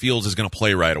Justin Fields is going to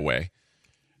play right away.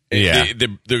 Yeah,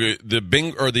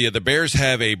 the Bears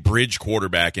have a bridge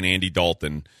quarterback in Andy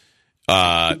Dalton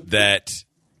that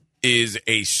is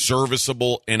a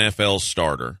serviceable NFL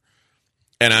starter.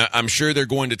 And I'm sure they're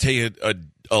going to take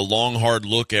a long, hard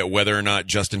look at whether or not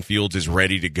Justin Fields is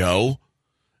ready to go.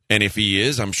 And if he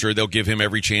is, I'm sure they'll give him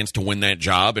every chance to win that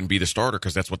job and be the starter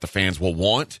because that's what the fans will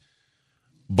want.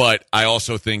 But I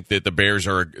also think that the Bears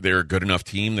they're a good enough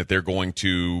team that they're going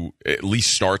to at least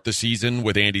start the season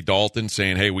with Andy Dalton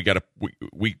saying, hey, we got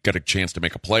a chance to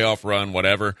make a playoff run,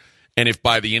 whatever. And if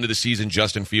by the end of the season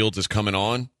Justin Fields is coming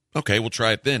on, okay, we'll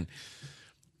try it then.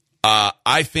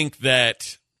 I think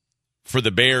that for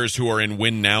the Bears who are in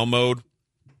win now mode,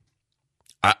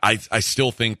 I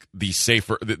still think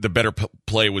the better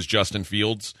play was Justin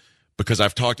Fields, because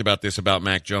I've talked about this about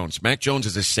Mac Jones. Mac Jones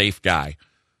is a safe guy.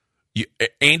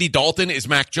 Andy Dalton is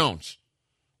Mac Jones.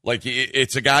 Like,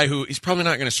 it's a guy who, he's probably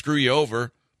not going to screw you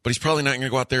over, but he's probably not going to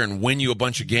go out there and win you a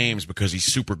bunch of games because he's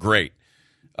super great.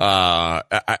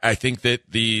 I think that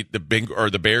the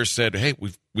Bears said, hey,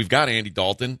 we've got Andy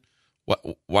Dalton.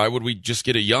 Why would we just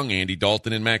get a young Andy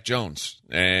Dalton and Mac Jones?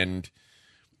 And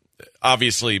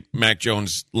obviously, Mac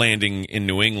Jones landing in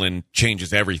New England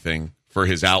changes everything for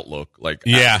his outlook. Like,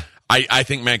 yeah, I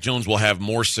think Mac Jones will have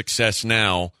more success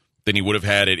now than he would have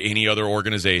had at any other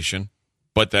organization,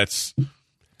 but that's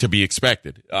to be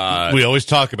expected. We always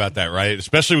talk about that, right?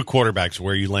 Especially with quarterbacks,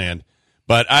 where you land.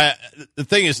 But the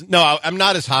thing is, no, I'm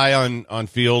not as high on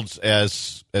Fields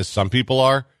as some people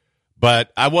are,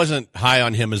 but I wasn't high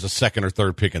on him as a second or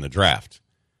third pick in the draft.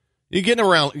 You're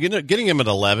getting him at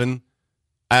 11.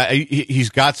 He's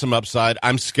got some upside.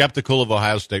 I'm skeptical of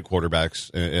Ohio State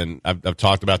quarterbacks, and I've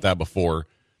talked about that before,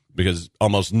 because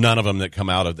almost none of them that come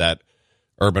out of that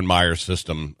Urban Meyer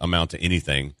system amount to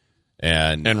anything.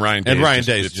 And Ryan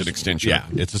Day is just an extension. Yeah,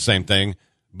 it's the same thing.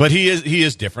 But he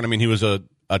is different. I mean, he was a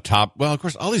top. Well, of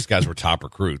course, all these guys were top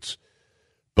recruits.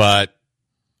 But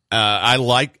I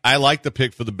like the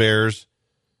pick for the Bears,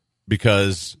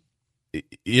 because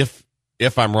if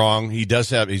I'm wrong, he's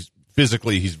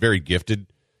very gifted,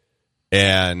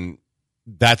 and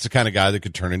that's the kind of guy that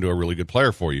could turn into a really good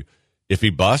player for you. If he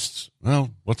busts,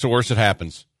 well, what's the worst that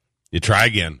happens? You try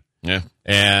again. Yeah.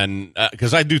 And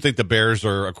because I do think the Bears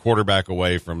are a quarterback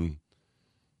away from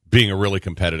being a really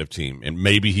competitive team, and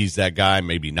maybe he's that guy,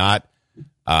 maybe not.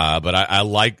 But I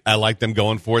like them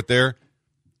going for it there.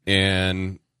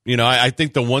 And, you know, I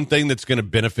think the one thing that's going to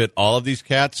benefit all of these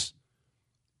cats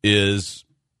is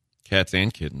cats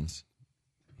and kittens.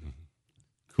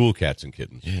 Cool cats and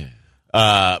kittens. Yeah.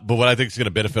 But what I think is going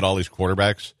to benefit all these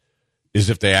quarterbacks is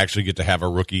if they actually get to have a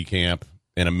rookie camp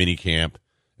and a mini camp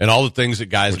and all the things that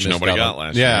guys Which missed nobody out got on.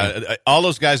 last year. Yeah, all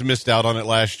those guys missed out on it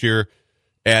last year,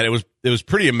 and it was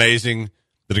pretty amazing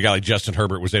that a guy like Justin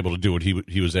Herbert was able to do what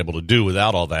he was able to do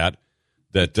without all that.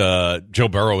 That Joe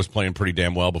Burrow was playing pretty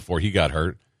damn well before he got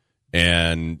hurt,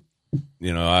 and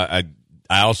you know I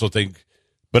also think,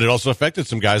 but it also affected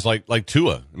some guys like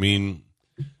Tua. I mean,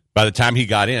 by the time he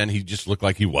got in, he just looked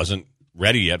like he wasn't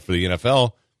ready yet for the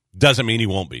NFL. Doesn't mean he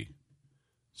won't be.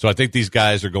 So I think these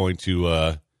guys are going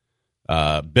to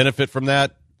benefit from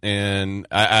that, and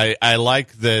I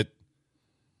like that.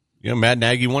 You know, Matt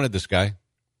Nagy wanted this guy,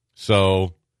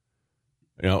 so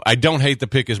you know I don't hate the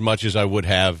pick as much as I would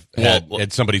have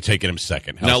had somebody taken him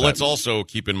second. How's now that? let's also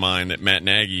keep in mind that Matt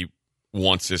Nagy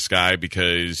wants this guy,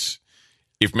 because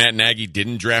if Matt Nagy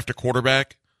didn't draft a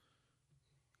quarterback,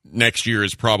 next year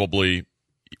is probably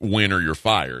win or you're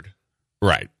fired.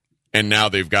 Right. And now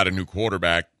they've got a new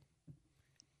quarterback.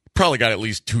 Probably got at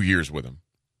least 2 years with him.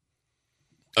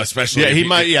 Especially, they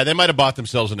might have bought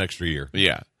themselves an extra year.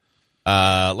 Yeah.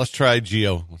 Let's try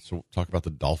Gio. Let's talk about the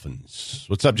Dolphins.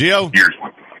 What's up, Gio?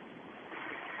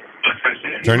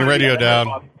 Turn your radio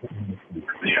down.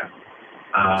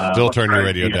 Still turn your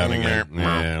radio down again.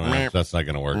 Yeah, that's not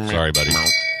going to work. Sorry, buddy.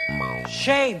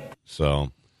 Shame.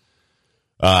 So,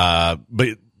 but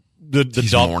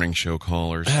these morning show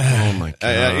callers. Oh my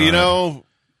god! You know,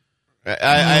 you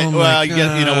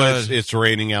know what? It's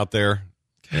raining out there.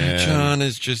 John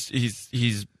is just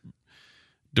he's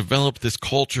developed this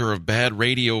culture of bad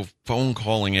radio phone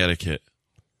calling etiquette.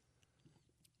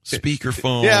 Speaker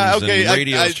phones, and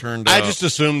radios turned up. I just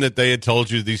assumed that they had told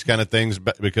you these kind of things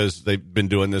because they've been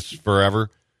doing this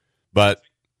forever. But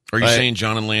are you saying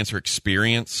John and Lance are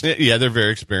experienced? Yeah, they're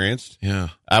very experienced. Yeah.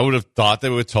 I would have thought they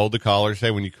would have told the callers, hey,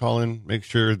 when you call in, make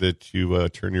sure that you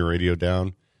turn your radio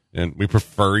down. And we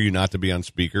prefer you not to be on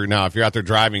speaker. Now, if you're out there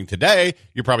driving today,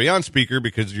 you're probably on speaker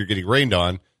because you're getting rained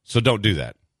on. So don't do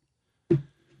that.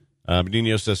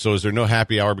 Benino says, so is there no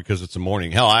happy hour because it's a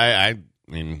morning? Hell, I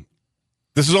mean,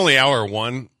 this is only hour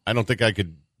one. I don't think I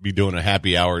could be doing a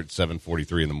happy hour at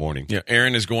 7:43 in the morning. Yeah,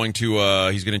 Aaron is going to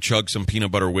he's going to chug some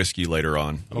peanut butter whiskey later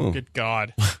on. Oh, good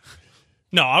God.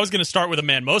 No, I was going to start with a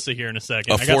Manmosa here in a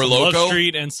second. A I got Four some Loko? Love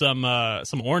Street and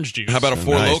some orange juice. How about a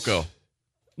Four Loko?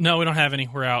 No, we don't have any.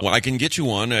 We're out. Well, I can get you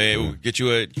one. Get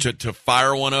you to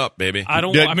fire one up, baby. I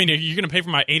don't. I mean, you're going to pay for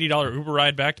my $80 Uber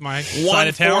ride back to my side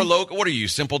of town. Four Loko. What are you,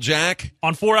 Simple Jack?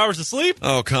 On 4 hours of sleep?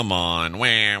 Oh, come on.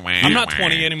 I'm not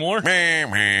 20 anymore. All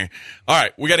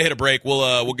right, we got to hit a break.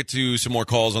 We'll get to some more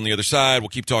calls on the other side. We'll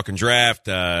keep talking draft.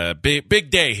 Big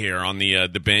day here on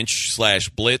the bench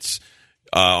 / Blitz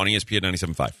on ESPN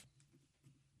 97.5.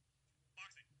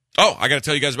 Oh, I got to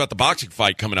tell you guys about the boxing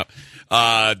fight coming up.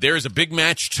 There's a big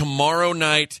match tomorrow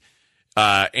night.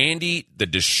 Andy the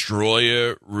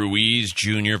Destroyer Ruiz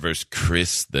Jr. versus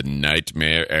Chris the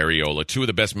Nightmare Areola. Two of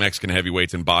the best Mexican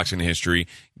heavyweights in boxing history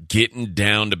getting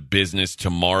down to business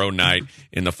tomorrow night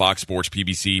in the Fox Sports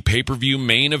PBC pay-per-view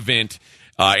main event.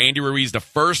 Andy Ruiz, the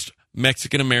first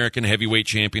Mexican-American heavyweight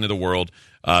champion of the world,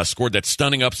 scored that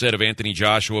stunning upset of Anthony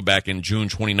Joshua back in June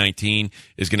 2019,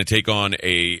 is going to take on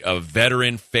a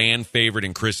veteran fan favorite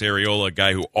in Chris Areola, a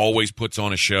guy who always puts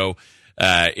on a show.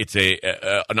 It's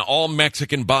an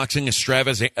all-Mexican boxing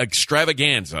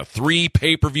extravaganza. 3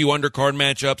 pay-per-view undercard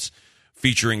matchups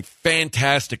featuring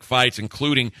fantastic fights,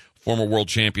 including former world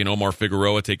champion Omar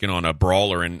Figueroa taking on a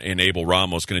brawler in Abel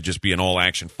Ramos. Going to just be an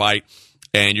all-action fight.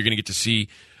 And you're going to get to see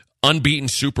unbeaten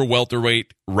super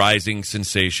welterweight rising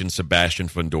sensation Sebastian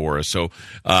Fundora. So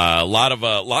a lot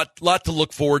to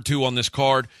look forward to on this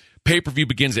card. Pay-per-view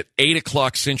begins at 8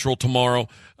 o'clock Central tomorrow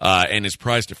and is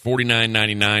priced at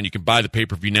 $49.99. You can buy the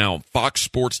pay-per-view now on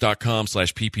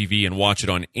foxsports.com/PPV and watch it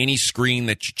on any screen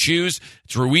that you choose.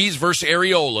 It's Ruiz versus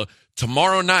Areola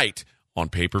tomorrow night on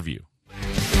pay-per-view.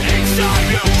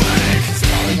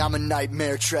 I'm a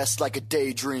nightmare dressed like a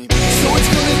daydream. So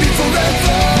it's gonna be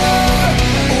forever,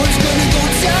 or it's gonna go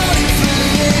down in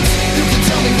flames. You can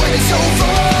tell me when it's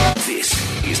over. This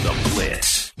is The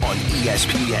Blitz on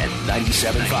ESPN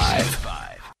 97.5.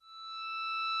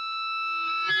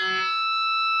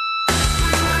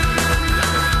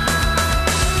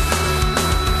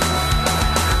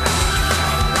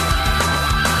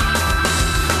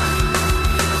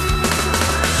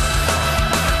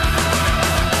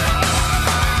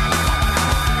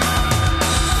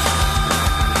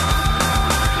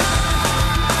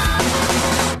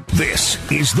 This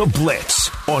is The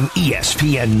Blitz on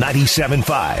ESPN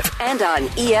 97.5. And on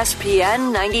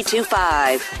ESPN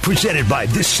 92.5. Presented by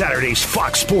this Saturday's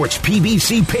Fox Sports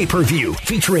PBC pay-per-view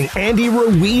featuring Andy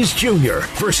Ruiz Jr.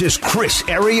 versus Chris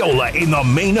Areola in the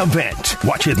main event.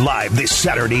 Watch it live this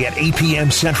Saturday at 8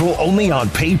 p.m. Central only on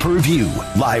pay-per-view.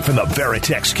 Live from the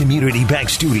Veritex Community Bank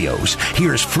Studios.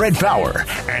 Here's Fred Faour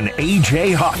and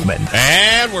AJ Hoffman.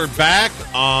 And we're back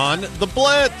on The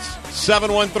Blitz.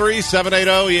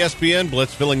 713-780-ESPN.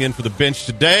 Blitz filling in for the bench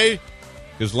today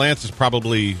because Lance is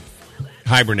probably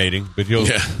hibernating, but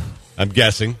I'm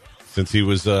guessing, since he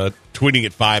was tweeting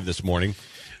at 5 this morning.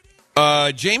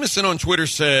 Jameson on Twitter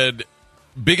said,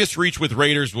 biggest reach with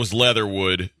Raiders was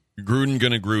Leatherwood. Gruden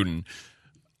gonna Gruden.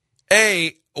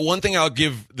 One thing I'll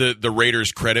give the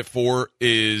Raiders credit for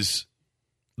is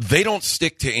they don't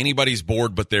stick to anybody's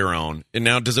board but their own. And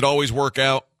now, does it always work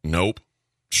out? Nope.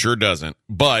 Sure doesn't.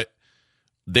 But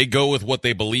they go with what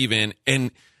they believe in.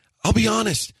 And I'll be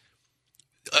honest,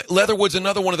 Leatherwood's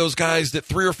another one of those guys that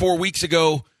 3 or 4 weeks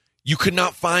ago, you could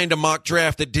not find a mock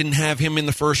draft that didn't have him in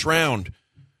the first round.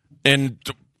 And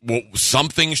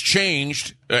something's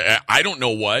changed. I don't know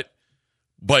what,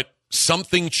 but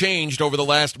something changed over the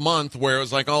last month where it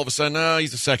was like all of a sudden,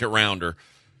 he's a second rounder.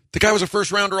 The guy was a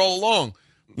first rounder all along.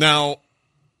 Now,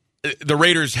 the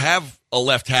Raiders have a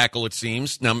left tackle, it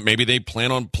seems. Now, maybe they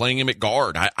plan on playing him at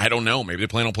guard. I don't know. Maybe they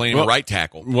plan on playing him at right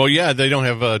tackle. Well, yeah, they don't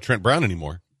have Trent Brown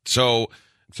anymore. So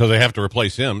they have to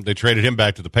replace him. They traded him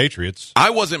back to the Patriots. I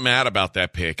wasn't mad about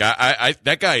that pick.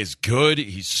 That guy is good.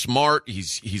 He's smart.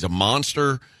 He's a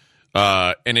monster.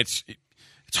 And it's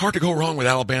hard to go wrong with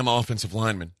Alabama offensive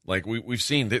linemen. Like we've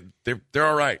seen, they're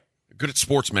all right. Good at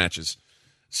sports matches.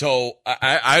 So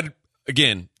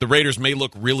again, the Raiders may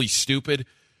look really stupid,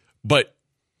 but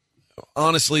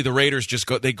honestly, the Raiders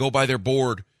they go by their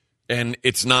board, and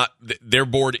it's not their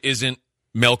board isn't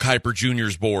Mel Kiper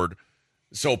Jr.'s board.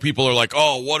 So people are like,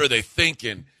 "Oh, what are they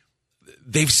thinking?"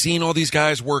 They've seen all these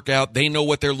guys work out. They know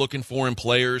what they're looking for in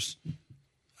players.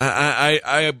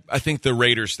 I think the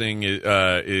Raiders thing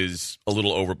is a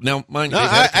little over. Now, mind you,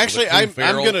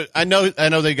 I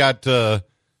know they got.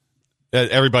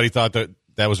 Everybody thought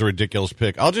that was a ridiculous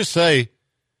pick. I'll just say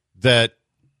that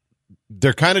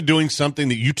they're kind of doing something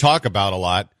that you talk about a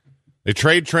lot. They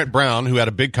trade Trent Brown, who had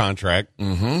a big contract.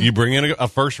 Mm-hmm. You bring in a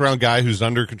first-round guy who's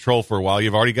under control for a while.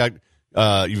 You've already got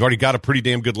a pretty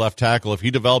damn good left tackle. If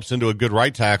he develops into a good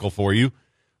right tackle for you,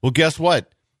 well, guess what?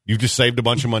 You've just saved a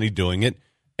bunch of money doing it.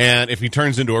 And if he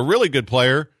turns into a really good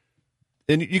player,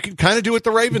 then you can kind of do what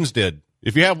the Ravens did.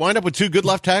 If you wind up with 2 good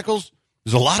left tackles,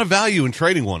 there's a lot of value in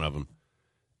trading one of them.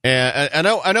 And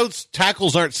I know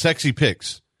tackles aren't sexy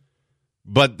picks,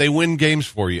 but they win games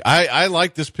for you. I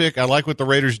like this pick. I like what the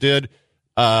Raiders did.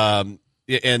 And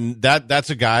that's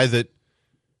a guy that,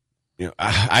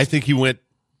 I think he went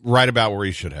right about where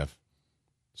he should have.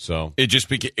 So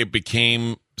it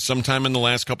became sometime in the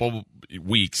last couple of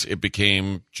weeks, it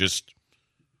became just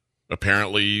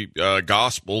apparently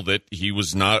gospel that he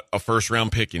was not a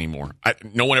first-round pick anymore.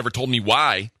 No one ever told me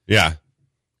why. Yeah.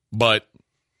 But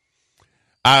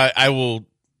I will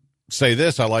say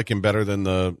this. I like him better than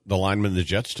the lineman the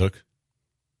Jets took.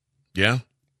 Yeah.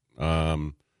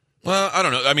 Well, I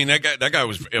don't know. I mean, that guy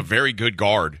was a very good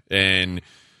guard, and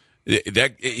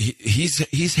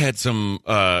he's had some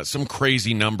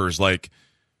crazy numbers. Like,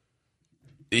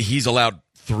 he's allowed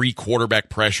 3 quarterback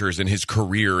pressures in his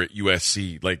career at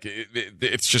USC. Like,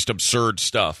 it's just absurd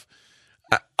stuff.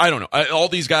 I don't know. All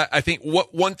these guys. I think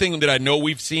one thing that I know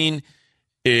we've seen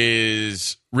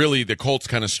is really the Colts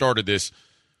kind of started this.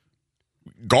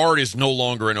 Guard is no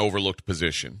longer an overlooked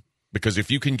position, because if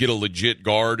you can get a legit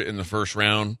guard in the first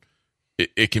round,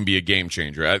 it can be a game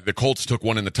changer. The Colts took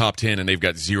one in the top 10, and they've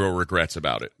got 0 regrets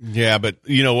about it. Yeah, but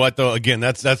you know what, though? Again,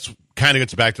 that's kind of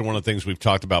gets back to one of the things we've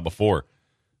talked about before.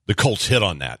 The Colts hit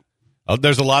on that.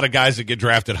 There's a lot of guys that get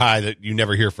drafted high that you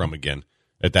never hear from again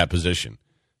at that position.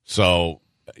 So,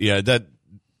 yeah, that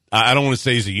I don't want to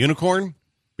say he's a unicorn,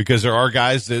 because there are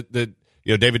guys that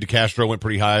David DeCastro went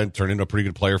pretty high and turned into a pretty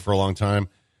good player for a long time.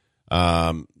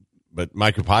 But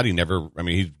Mike Rapati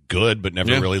he's good, but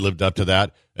never really lived up to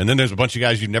that. And then there's a bunch of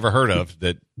guys you've never heard of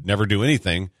that never do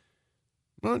anything.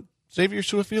 Well, Xavier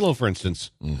Suafilo, for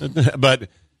instance. Mm-hmm.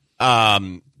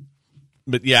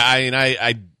 but yeah,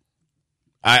 I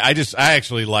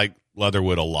actually like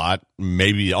Leatherwood a lot,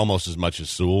 maybe almost as much as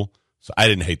Sewell. So I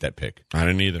didn't hate that pick. I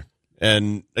didn't either.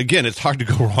 And again, it's hard to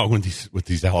go wrong with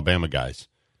these Alabama guys.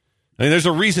 I mean, there's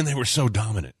a reason they were so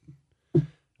dominant.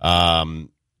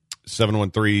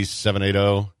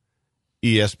 713-780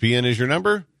 ESPN is your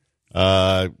number.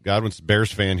 Godwin's a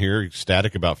Bears fan here,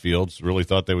 ecstatic about Fields. Really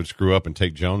thought they would screw up and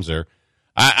take Jones there.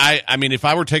 I mean, if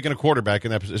I were taking a quarterback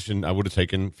in that position, I would have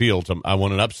taken Fields. I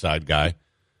want an upside guy,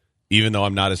 even though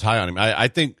I'm not as high on him. I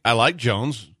think I like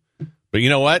Jones, but you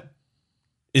know what?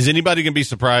 Is anybody going to be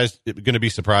surprised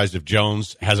if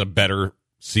Jones has a better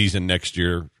season next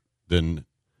year than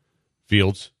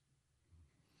Fields,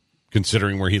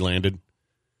 considering where he landed?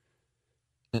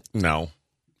 No.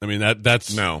 I mean,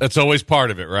 that's always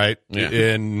part of it, right? Yeah.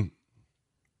 And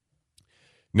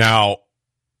now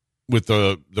with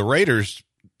the Raiders,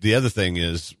 the other thing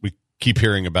is we keep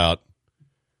hearing about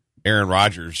Aaron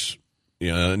Rodgers.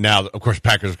 Now, of course,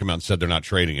 Packers have come out and said they're not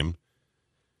trading him.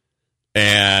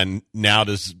 And now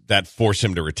does that force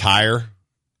him to retire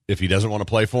if he doesn't want to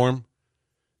play for him?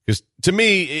 Because to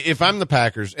me, if I'm the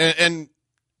Packers and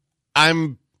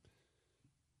I'm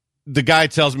the guy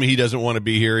tells me he doesn't want to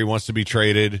be here, he wants to be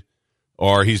traded,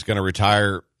 or he's going to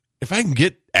retire, if I can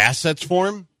get assets for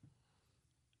him,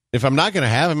 if I'm not going to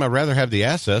have him, I'd rather have the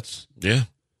assets. Yeah.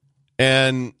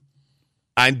 And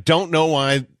I don't know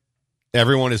why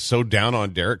everyone is so down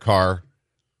on Derek Carr,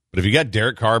 but if you got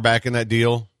Derek Carr back in that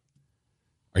deal,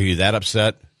 are you that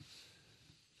upset?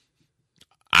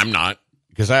 I'm not.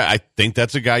 Because I think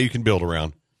that's a guy you can build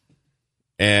around.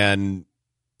 And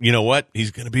you know what?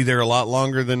 He's going to be there a lot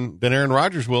longer than Aaron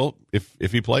Rodgers will if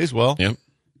he plays well. Yep.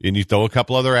 And you throw a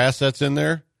couple other assets in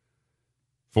there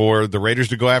for the Raiders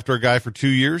to go after a guy for 2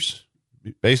 years,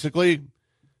 basically.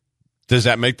 Does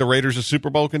that make the Raiders a Super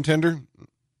Bowl contender?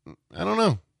 I don't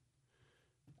know.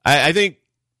 I think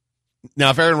now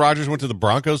if Aaron Rodgers went to the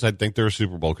Broncos, I'd think they're a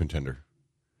Super Bowl contender.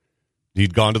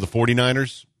 He'd gone to the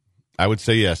 49ers, I would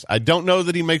say yes. I don't know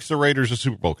that he makes the Raiders a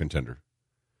Super Bowl contender.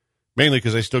 Mainly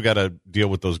because they still got to deal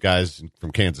with those guys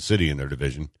from Kansas City in their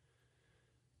division.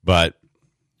 But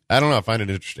I don't know. I find it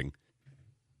interesting.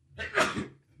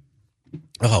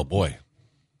 Oh, boy.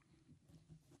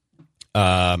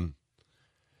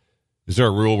 Is there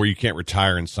a rule where you can't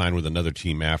retire and sign with another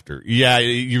team after? Yeah,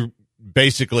 you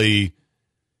basically,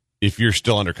 if you're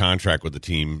still under contract with the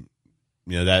team,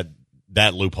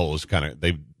 that loophole is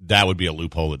that would be a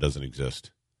loophole that doesn't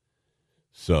exist.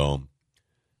 So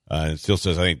it still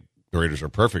says, I think the Raiders are a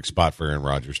perfect spot for Aaron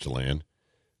Rodgers to land.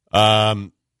 I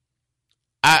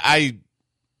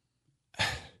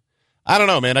don't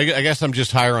know, man. I guess I'm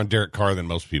just higher on Derek Carr than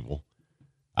most people.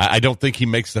 I don't think he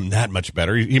makes them that much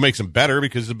better. He makes them better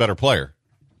because he's a better player.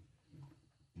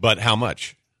 But how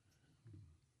much?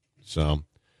 So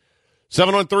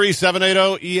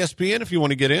 713-780-ESPN if you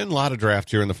want to get in. A lot of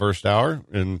draft here in the first hour.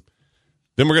 And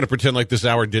then we're going to pretend like this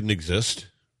hour didn't exist.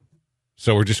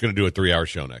 So we're just going to do a 3-hour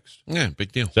show next. Yeah,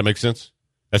 big deal. Does that make sense?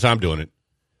 That's how I'm doing it.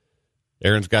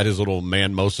 Aaron's got his little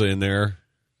man Mosa in there.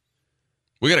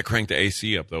 We got to crank the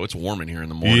AC up, though. It's warm in here in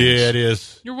the mornings. Yeah, it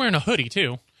is. You're wearing a hoodie,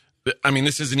 too. I mean,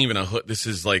 this isn't even a hood. This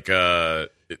is like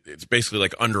it's basically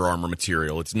like Under Armour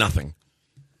material. It's nothing.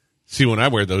 See, when I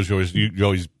wear those, you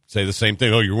always say the same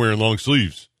thing. Oh, you're wearing long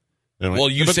sleeves. Well,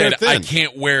 you said I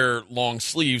can't wear long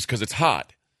sleeves because it's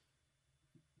hot.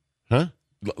 Huh?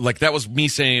 Like that was me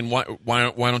saying, why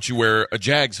don't you wear a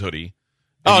Jags hoodie?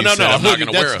 Oh, And no, you said, no. I'm not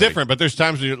going to wear a That's hoodie. different, but there's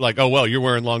times when you're like, oh, well, you're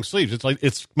wearing long sleeves. It's like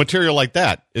it's material like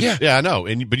that. Yeah, I know.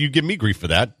 But you give me grief for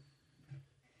that.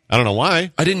 I don't know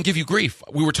why. I didn't give you grief.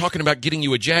 We were talking about getting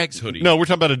you a Jags hoodie. No, we're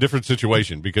talking about a different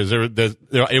situation because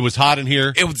it was hot in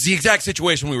here. It was the exact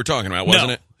situation we were talking about, wasn't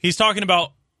No, it? He's talking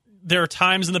about there are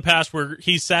times in the past where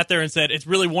he sat there and said, it's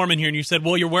really warm in here, and you said,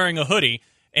 well, you're wearing a hoodie,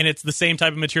 and it's the same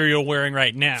type of material you're wearing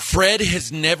right now. Fred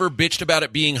has never bitched about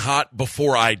it being hot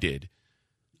before I did.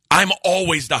 I'm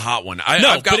always the hot one.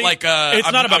 I've got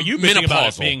it's not about you bitching about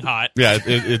it menopausal. being hot. Yeah,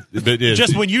 it is.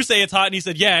 Just when you say it's hot and he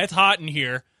said, yeah, it's hot in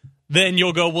here, then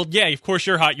you'll go, well, yeah, of course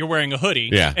you're hot. You're wearing a hoodie.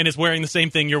 Yeah. And it's wearing the same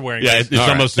thing you're wearing. Yeah, it's All right.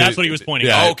 almost. That's what he was pointing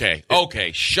yeah, at.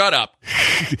 Okay, shut up.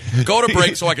 Go to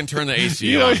break so I can turn the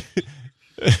AC on.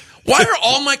 Why are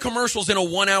all my commercials in a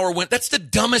 1 hour window? That's the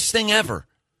dumbest thing ever.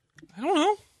 I don't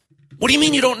know. What do you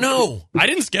mean you don't know? I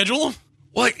didn't schedule them.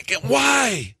 Like,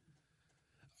 why?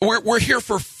 We're here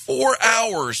for 4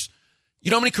 hours.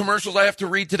 You know how many commercials I have to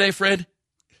read today, Fred?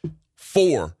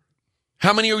 4.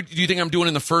 How many do you think I'm doing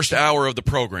in the first hour of the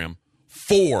program?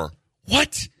 4.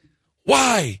 What?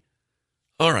 Why?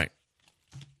 All right.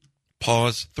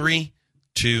 Pause. 3,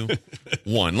 2,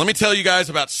 1. Let me tell you guys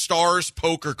about Stars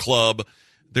Poker Club.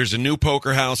 There's a new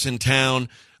poker house in town,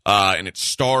 and it's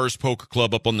Stars Poker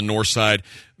Club up on the north side.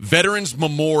 Veterans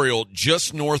Memorial,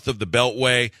 just north of the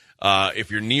Beltway.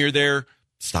 If you're near there,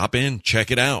 stop in,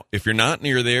 check it out. If you're not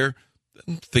near there,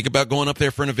 think about going up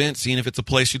there for an event, seeing if it's a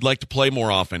place you'd like to play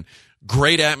more often.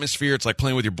 Great atmosphere. It's like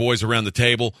playing with your boys around the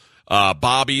table.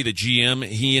 Bobby, the GM,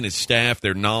 he and his staff,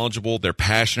 they're knowledgeable. They're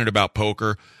passionate about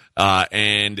poker,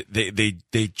 and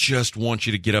they just want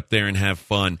you to get up there and have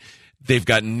fun. They've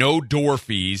got no door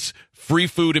fees, free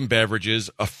food and beverages,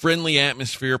 a friendly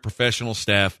atmosphere, professional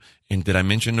staff. And did I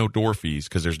mention no door fees?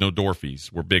 Because there's no door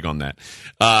fees. We're big on that.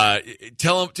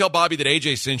 Tell Bobby that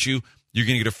AJ sent you. You're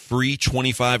going to get a free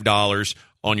 $25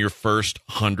 on your first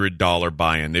 $100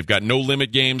 buy-in. They've got no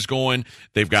limit games going.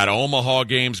 They've got Omaha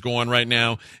games going right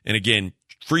now. And again,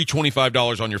 free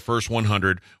 $25 on your first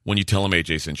 100 when you tell them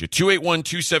AJ sent you.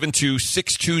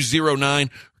 281-272-6209.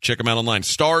 Check them out online.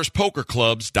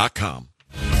 StarsPokerClubs.com.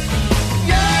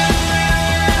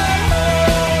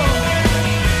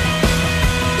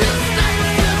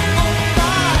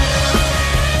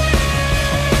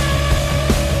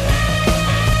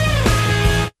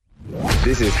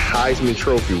 This is Heisman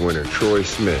Trophy winner Troy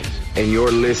Smith, and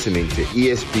you're listening to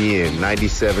ESPN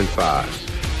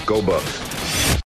 97.5. Go Bucks.